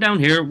going to come down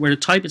here where the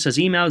type it says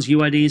emails,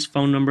 UIDs,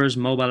 phone numbers,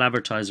 mobile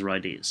advertiser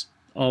IDs.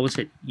 Always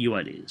hit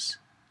UIDs.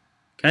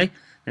 Okay?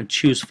 Then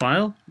choose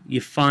file.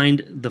 You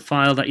find the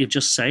file that you've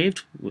just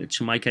saved, which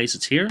in my case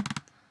it's here.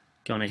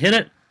 Going to hit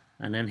it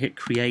and then hit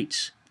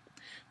create.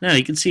 Now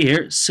you can see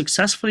here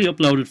successfully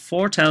uploaded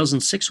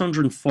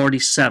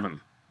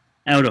 4,647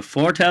 out of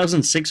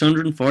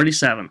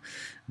 4,647.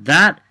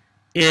 That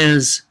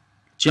is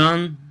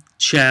John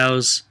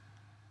Chow's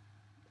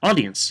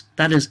audience.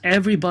 That is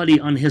everybody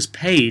on his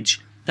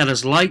page that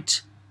has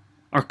liked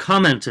or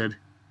commented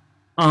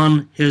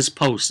on his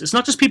post. It's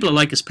not just people that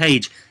like his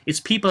page,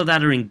 it's people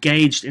that are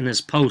engaged in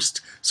his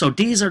post. So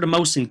these are the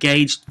most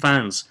engaged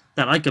fans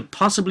that I could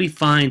possibly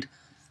find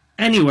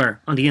anywhere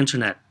on the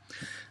internet.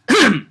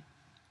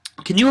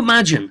 Can you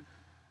imagine?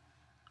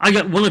 I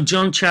got one of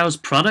John Chow's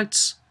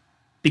products,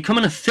 become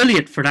an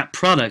affiliate for that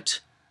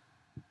product,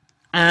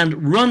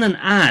 and run an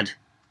ad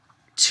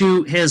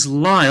to his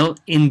loyal,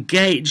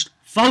 engaged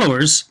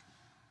followers,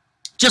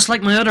 just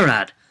like my other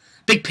ad.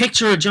 Big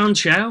picture of John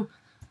Chow,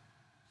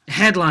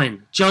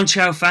 headline, John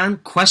Chow fan,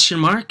 question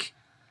mark,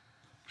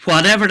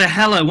 whatever the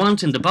hell I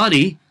want in the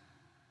body,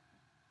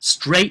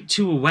 straight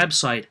to a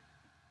website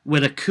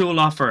with a cool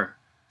offer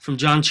from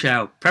John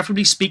Chow,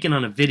 preferably speaking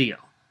on a video.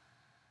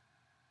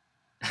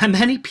 How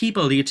many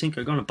people do you think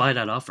are going to buy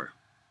that offer?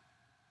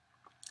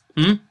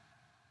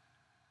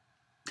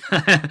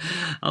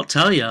 I'll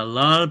tell you, a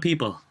lot of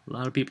people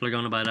are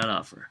going to buy that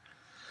offer.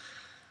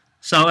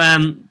 So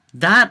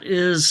that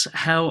is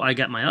how I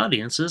get my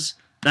audiences.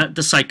 That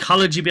the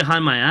psychology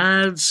behind my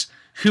ads,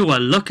 who I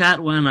look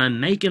at when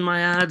I'm making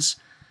my ads,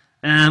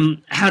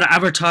 how to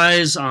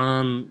advertise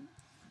on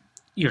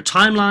your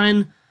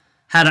timeline,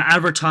 how to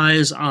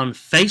advertise on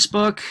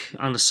Facebook,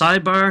 on the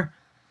sidebar.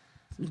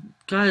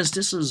 Guys,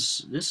 this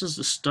is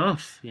the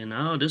stuff, you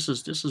know. This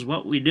is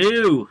what we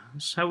do.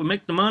 This is how we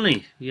make the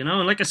money, you know.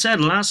 And like I said,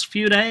 the last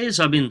few days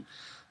I've been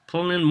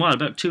pulling in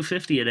about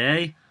 $250 a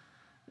day,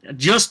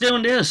 just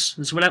doing this.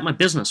 This is without my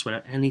business,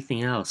 without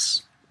anything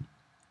else.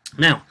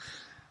 Now,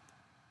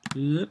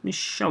 let me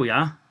show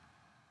ya.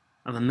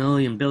 I have a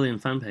million billion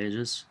fan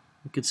pages.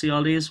 You can see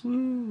all these.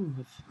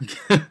 Woo!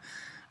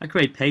 I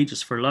create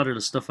pages for a lot of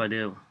the stuff I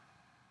do.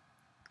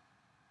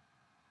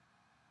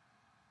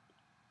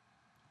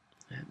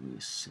 Let me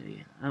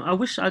see. I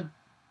wish there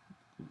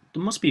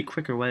must be a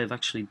quicker way of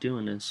actually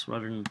doing this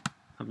rather than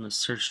having to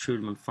search through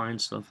them and find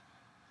stuff.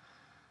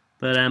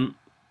 But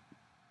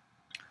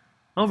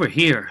over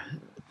here,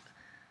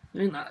 I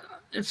mean,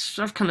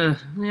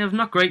 I've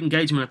not great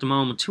engagement at the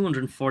moment.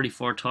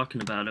 244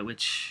 talking about it,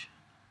 which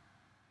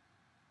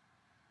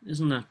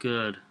isn't that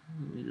good.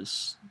 Let me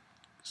just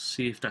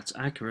see if that's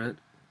accurate.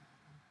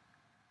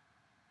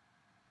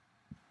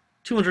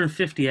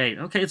 258.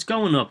 Okay, it's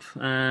going up.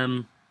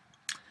 I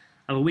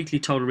have a weekly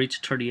total reach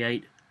of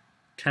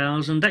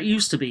 38,000. That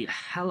used to be a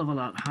hell of a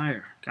lot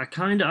higher.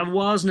 I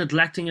was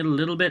neglecting it a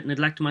little bit,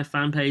 neglecting my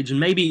fan page, and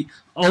maybe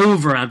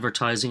over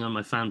advertising on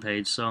my fan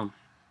page. So, I'll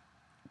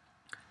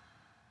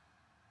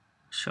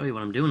show you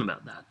what I'm doing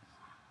about that.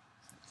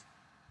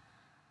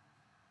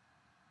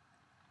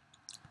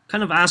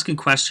 Kind of asking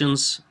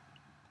questions.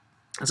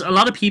 As a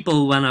lot of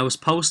people, when I was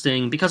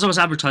posting, because I was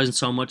advertising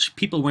so much,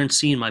 people weren't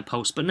seeing my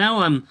posts. But now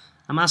I'm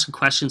asking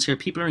questions here.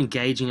 People are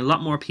engaging. A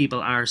lot more people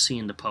are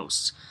seeing the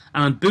posts.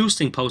 And I'm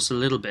boosting posts a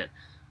little bit,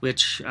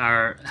 which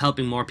are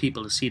helping more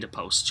people to see the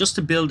posts, just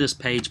to build this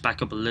page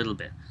back up a little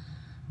bit.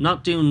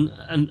 Not doing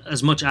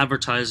as much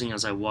advertising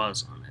as I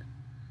was on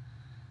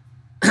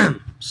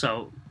it.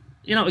 So,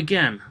 you know,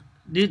 again,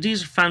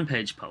 these are fan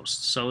page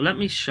posts. So let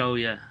me show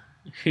you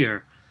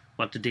here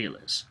what the deal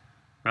is.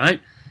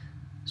 Right?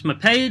 It's my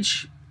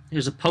page.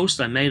 Here's a post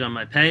I made on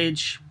my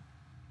page.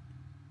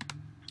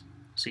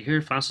 See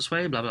here, fastest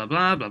way, blah, blah,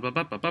 blah, blah, blah,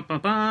 blah, blah, blah, blah,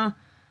 blah.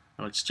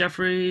 Alex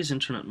Jeffries,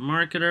 internet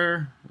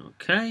marketer.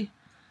 Okay.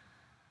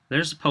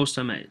 There's the post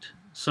I made.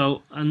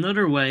 So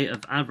another way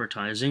of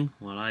advertising,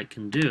 what I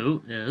can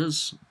do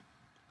is,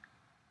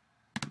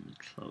 let me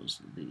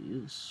close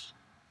these.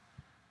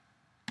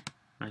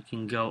 I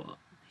can go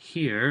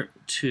here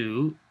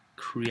to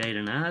create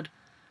an ad.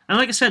 And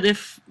like I said,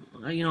 if,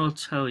 you know, I'll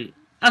tell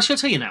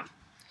you now.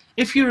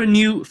 If you're a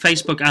new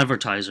Facebook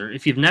advertiser,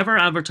 if you've never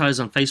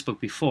advertised on Facebook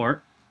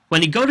before,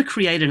 when you go to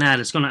create an ad,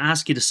 it's going to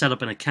ask you to set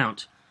up an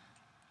account.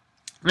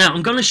 Now,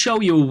 I'm going to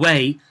show you a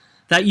way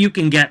that you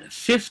can get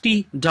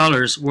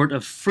 $50 worth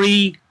of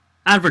free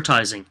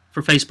advertising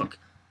for Facebook,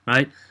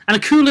 right? And a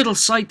cool little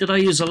site that I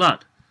use a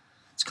lot.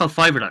 It's called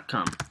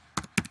Fiverr.com.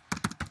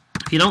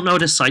 If you don't know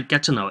this site,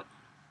 get to know it.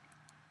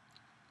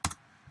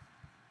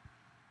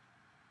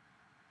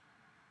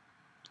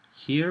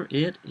 Here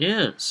it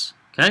is,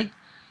 okay?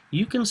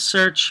 You can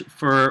search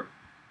for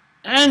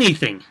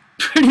anything,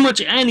 pretty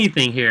much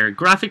anything here.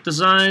 Graphic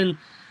design,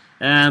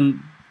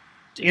 intros,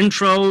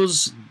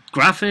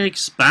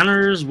 graphics,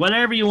 banners,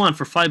 whatever you want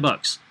for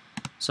 $5.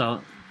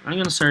 So I'm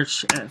going to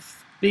search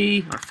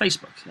FB or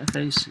Facebook,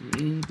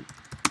 FACB,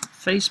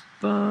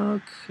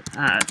 Facebook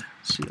ad,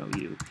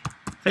 COU,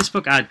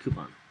 Facebook ad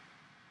coupon.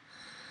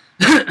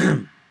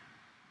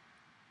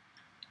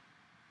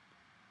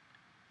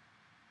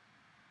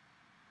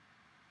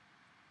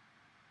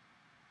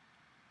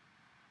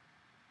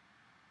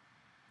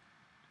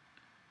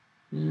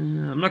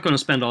 I'm not going to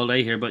spend all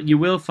day here, but you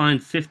will find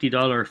 $50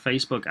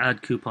 Facebook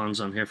ad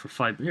coupons on here for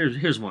 $5.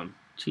 Here's one.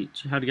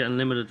 Teach how to get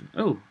unlimited.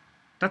 Oh,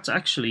 that's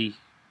actually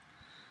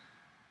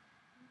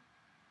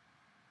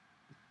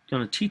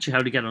going to teach you how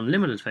to get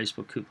unlimited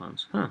Facebook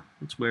coupons. Huh,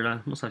 that's weird. I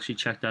must actually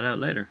check that out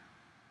later.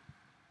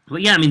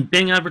 But yeah, I mean,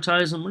 Bing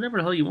advertising, whatever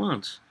the hell you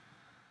want.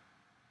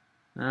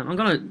 I'm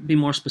going to be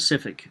more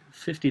specific.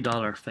 $50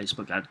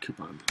 Facebook ad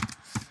coupon.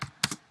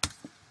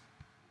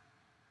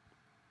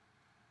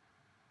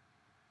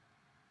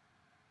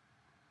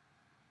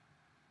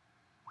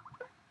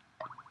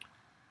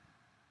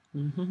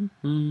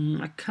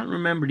 I can't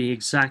remember the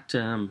exact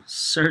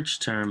search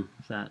term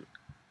that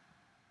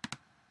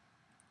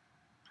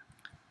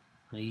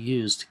I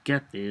used to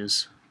get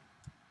these.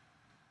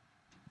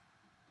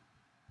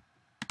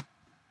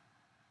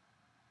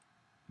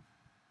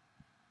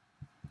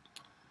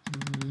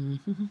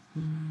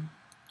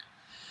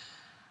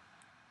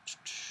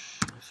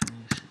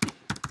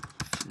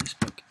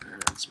 Facebook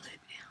ads, maybe.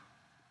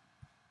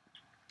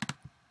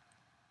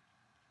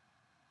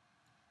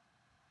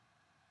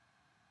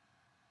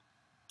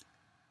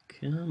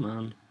 Come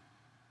on.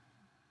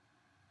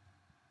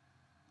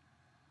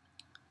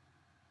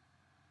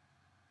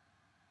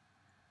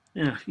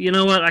 Yeah, you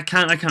know what? I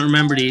can't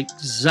remember the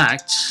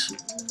exact.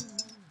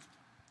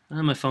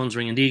 My phone's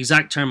ringing. The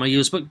exact term I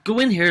use, but go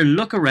in here,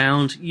 look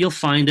around. You'll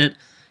find it.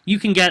 You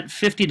can get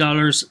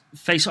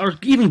 $50 or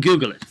even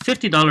Google it.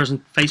 $50 in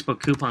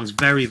Facebook coupons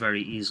very,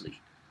 very easily.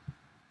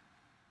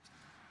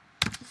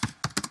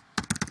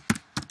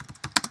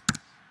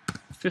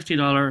 $50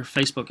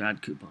 Facebook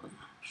ad coupon.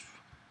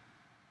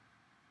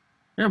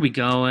 There we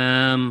go.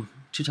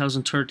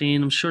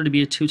 2013. I'm sure to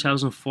be a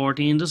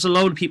 2014. There's a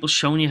load of people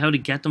showing you how to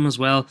get them as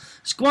well.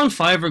 Just go on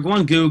Fiverr, go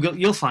on Google,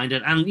 you'll find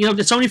it. And you know,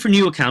 it's only for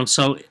new accounts,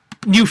 so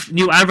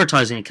new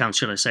advertising accounts,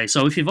 should I say.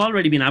 So if you've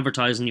already been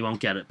advertising, you won't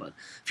get it. But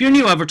if you're a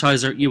new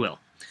advertiser, you will.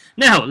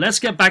 Now, let's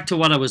get back to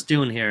what I was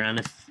doing here. And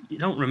if you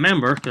don't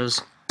remember,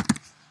 because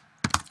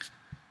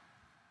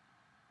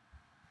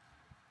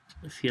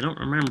if you don't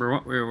remember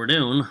what we were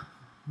doing,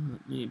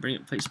 let me bring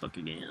up Facebook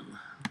again.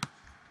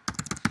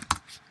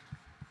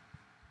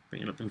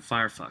 Bring it up in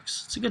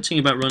Firefox. It's a good thing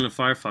about running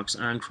Firefox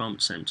and Chrome at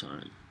the same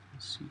time.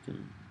 So you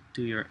can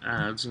do your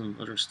ads and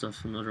other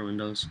stuff in other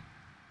windows.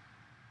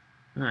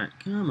 Alright,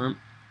 come on.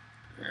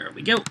 There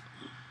we go.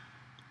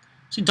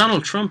 See,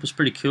 Donald Trump is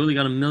pretty cool. He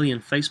got 1 million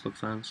Facebook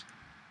fans.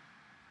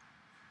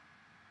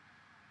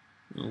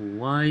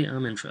 Why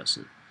I'm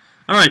interested.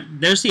 Alright,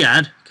 there's the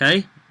ad,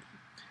 okay?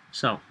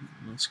 So,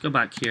 let's go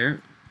back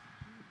here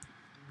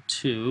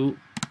to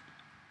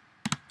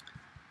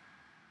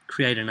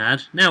create an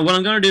ad. Now, what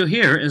I'm going to do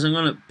here is I'm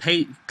going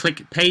to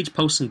click Page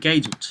Post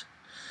Engagement.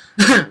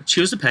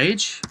 Choose the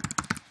page.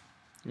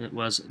 It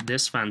was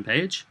this fan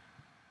page.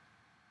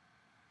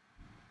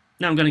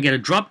 Now I'm going to get a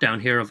drop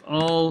down here of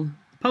all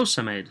posts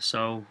I made.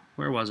 So,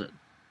 where was it?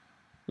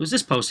 It was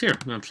this post here.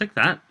 I'm going to click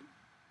that.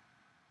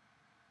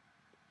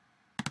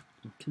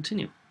 And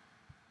continue.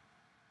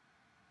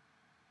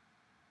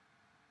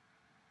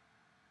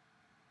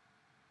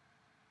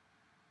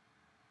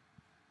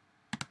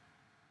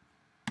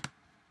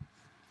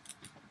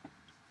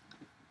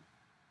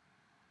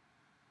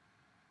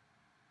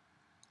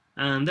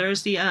 And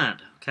there's the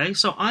ad. Okay,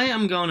 so I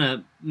am going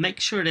to make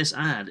sure this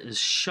ad is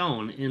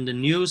shown in the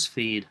news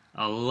feed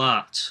a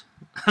lot.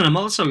 And I'm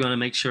also going to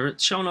make sure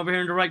it's shown over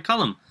here in the right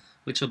column,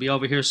 which will be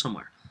over here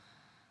somewhere.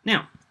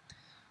 Now,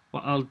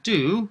 what I'll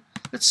do,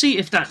 let's see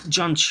if that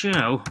John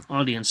Chow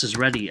audience is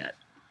ready yet.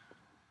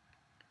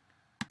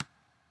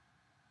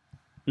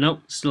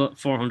 Nope, still at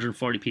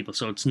 440 people,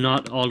 so it's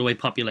not all the way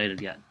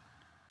populated yet.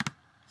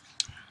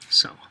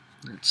 So,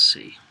 let's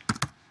see.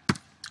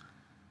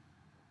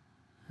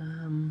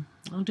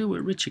 I'll do it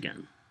with Rich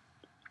again.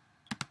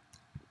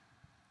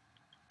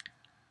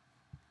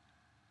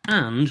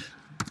 And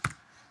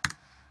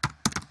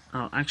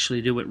I'll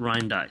actually do it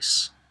Ryan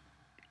Dice.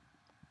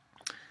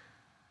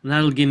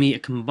 That'll give me a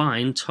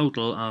combined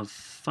total of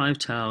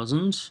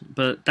 5,000,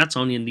 but that's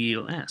only in the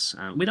US.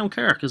 We don't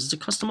care because it's a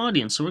custom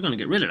audience, so we're going to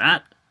get rid of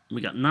that.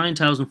 We got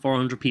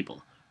 9,400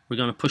 people. We're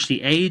going to push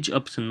the age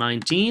up to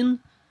 19.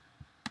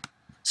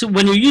 So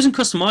when you're using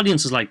custom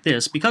audiences like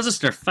this, because it's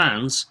their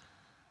fans,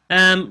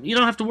 you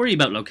don't have to worry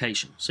about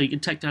location, so you can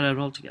take that out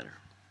altogether.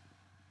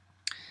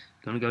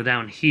 Going to go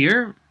down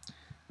here.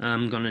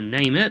 I'm going to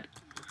name it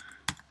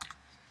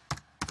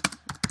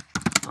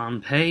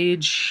on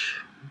page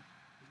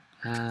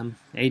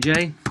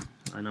AJ.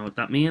 I know what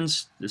that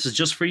means. This is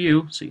just for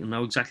you, so you'll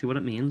know exactly what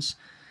it means.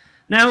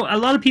 Now, a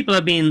lot of people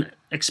have been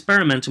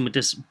experimenting with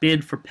this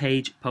bid for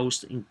page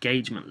post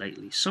engagement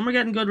lately. Some are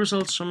getting good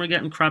results, some are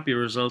getting crappy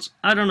results.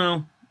 I don't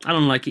know. I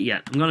don't like it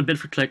yet. I'm going to bid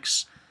for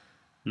clicks,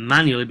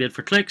 manually bid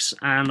for clicks,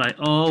 and I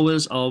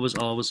always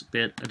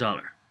bid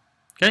 $1.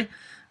 Okay?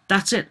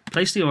 That's it.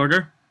 Place the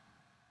order.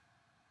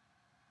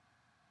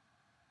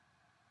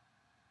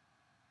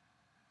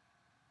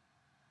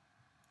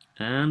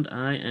 And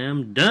I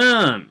am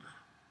done.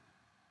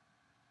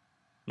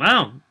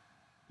 Wow.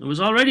 It was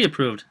already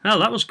approved. Hell,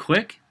 that was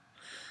quick.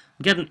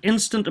 I'm getting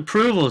instant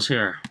approvals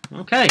here.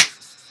 Okay.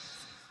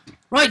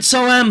 Right,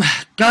 so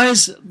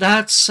guys,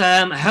 that's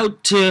how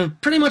to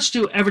pretty much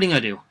do everything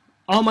I do.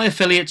 All my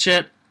affiliate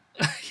shit.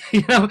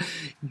 You know,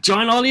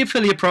 join all the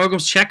affiliate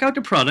programs, check out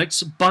the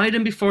products, buy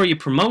them before you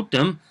promote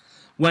them.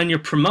 When you're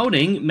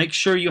promoting, make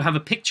sure you have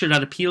a picture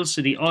that appeals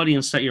to the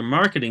audience that you're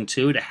marketing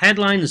to. The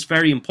headline is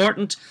very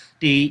important.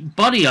 The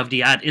body of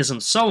the ad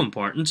isn't so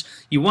important.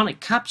 You want to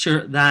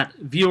capture that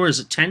viewer's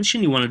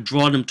attention. You want to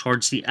draw them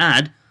towards the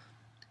ad.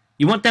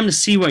 You want them to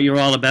see what you're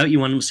all about. You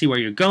want them to see where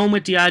you're going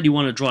with the ad. You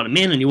want to draw them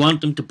in, and you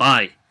want them to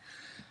buy.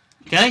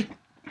 Okay?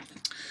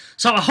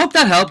 So I hope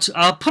that helped.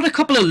 I'll put a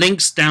couple of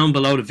links down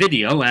below the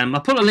video.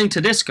 I'll put a link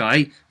to this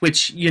guy,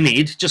 which you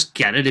need. Just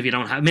get it if you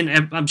don't have. I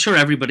mean, I'm sure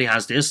everybody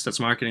has this that's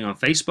marketing on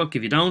Facebook.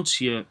 If you don't,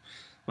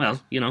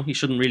 well, you know, you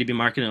shouldn't really be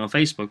marketing on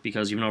Facebook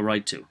because you've no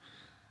right to.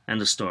 End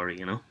of story,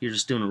 you know. You're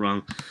just doing it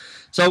wrong.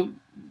 So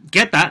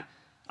get that.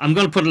 I'm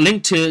going to put a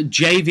link to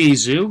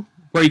JVZoo,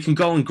 where you can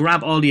go and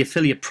grab all the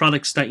affiliate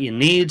products that you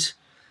need.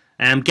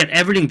 Get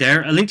everything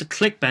there. A link to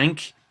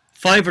ClickBank,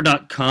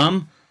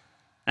 Fiverr.com.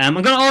 I'm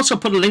going to also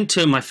put a link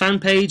to my fan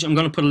page. I'm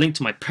going to put a link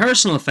to my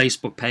personal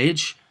Facebook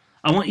page.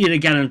 I want you to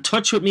get in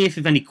touch with me if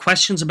you have any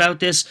questions about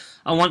this.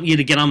 I want you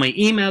to get on my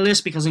email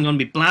list because I'm going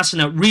to be blasting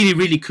out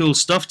really cool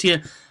stuff to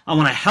you. I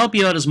want to help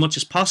you out as much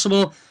as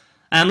possible.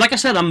 Like I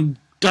said, I'm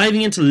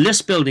diving into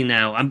list building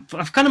now.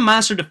 I've kind of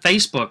mastered the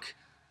Facebook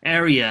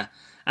area,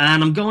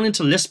 and I'm going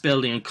into list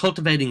building and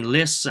cultivating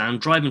lists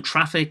and driving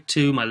traffic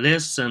to my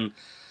lists, and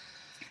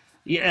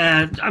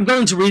yeah, I'm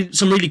going to read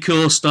some really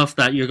cool stuff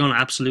that you're going to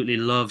absolutely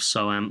love.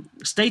 So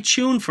stay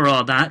tuned for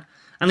all that.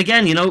 And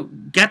again, you know,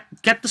 get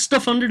the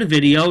stuff under the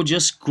video.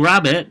 Just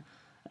grab it,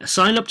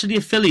 sign up to the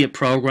affiliate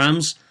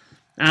programs,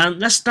 and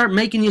let's start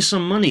making you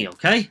some money.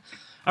 Okay.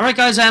 All right,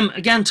 guys.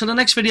 Again, till the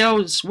next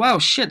video. Wow,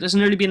 shit, this has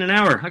nearly been an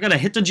hour. I gotta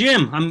hit the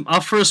gym. I'm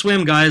off for a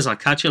swim, guys. I'll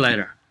catch you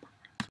later.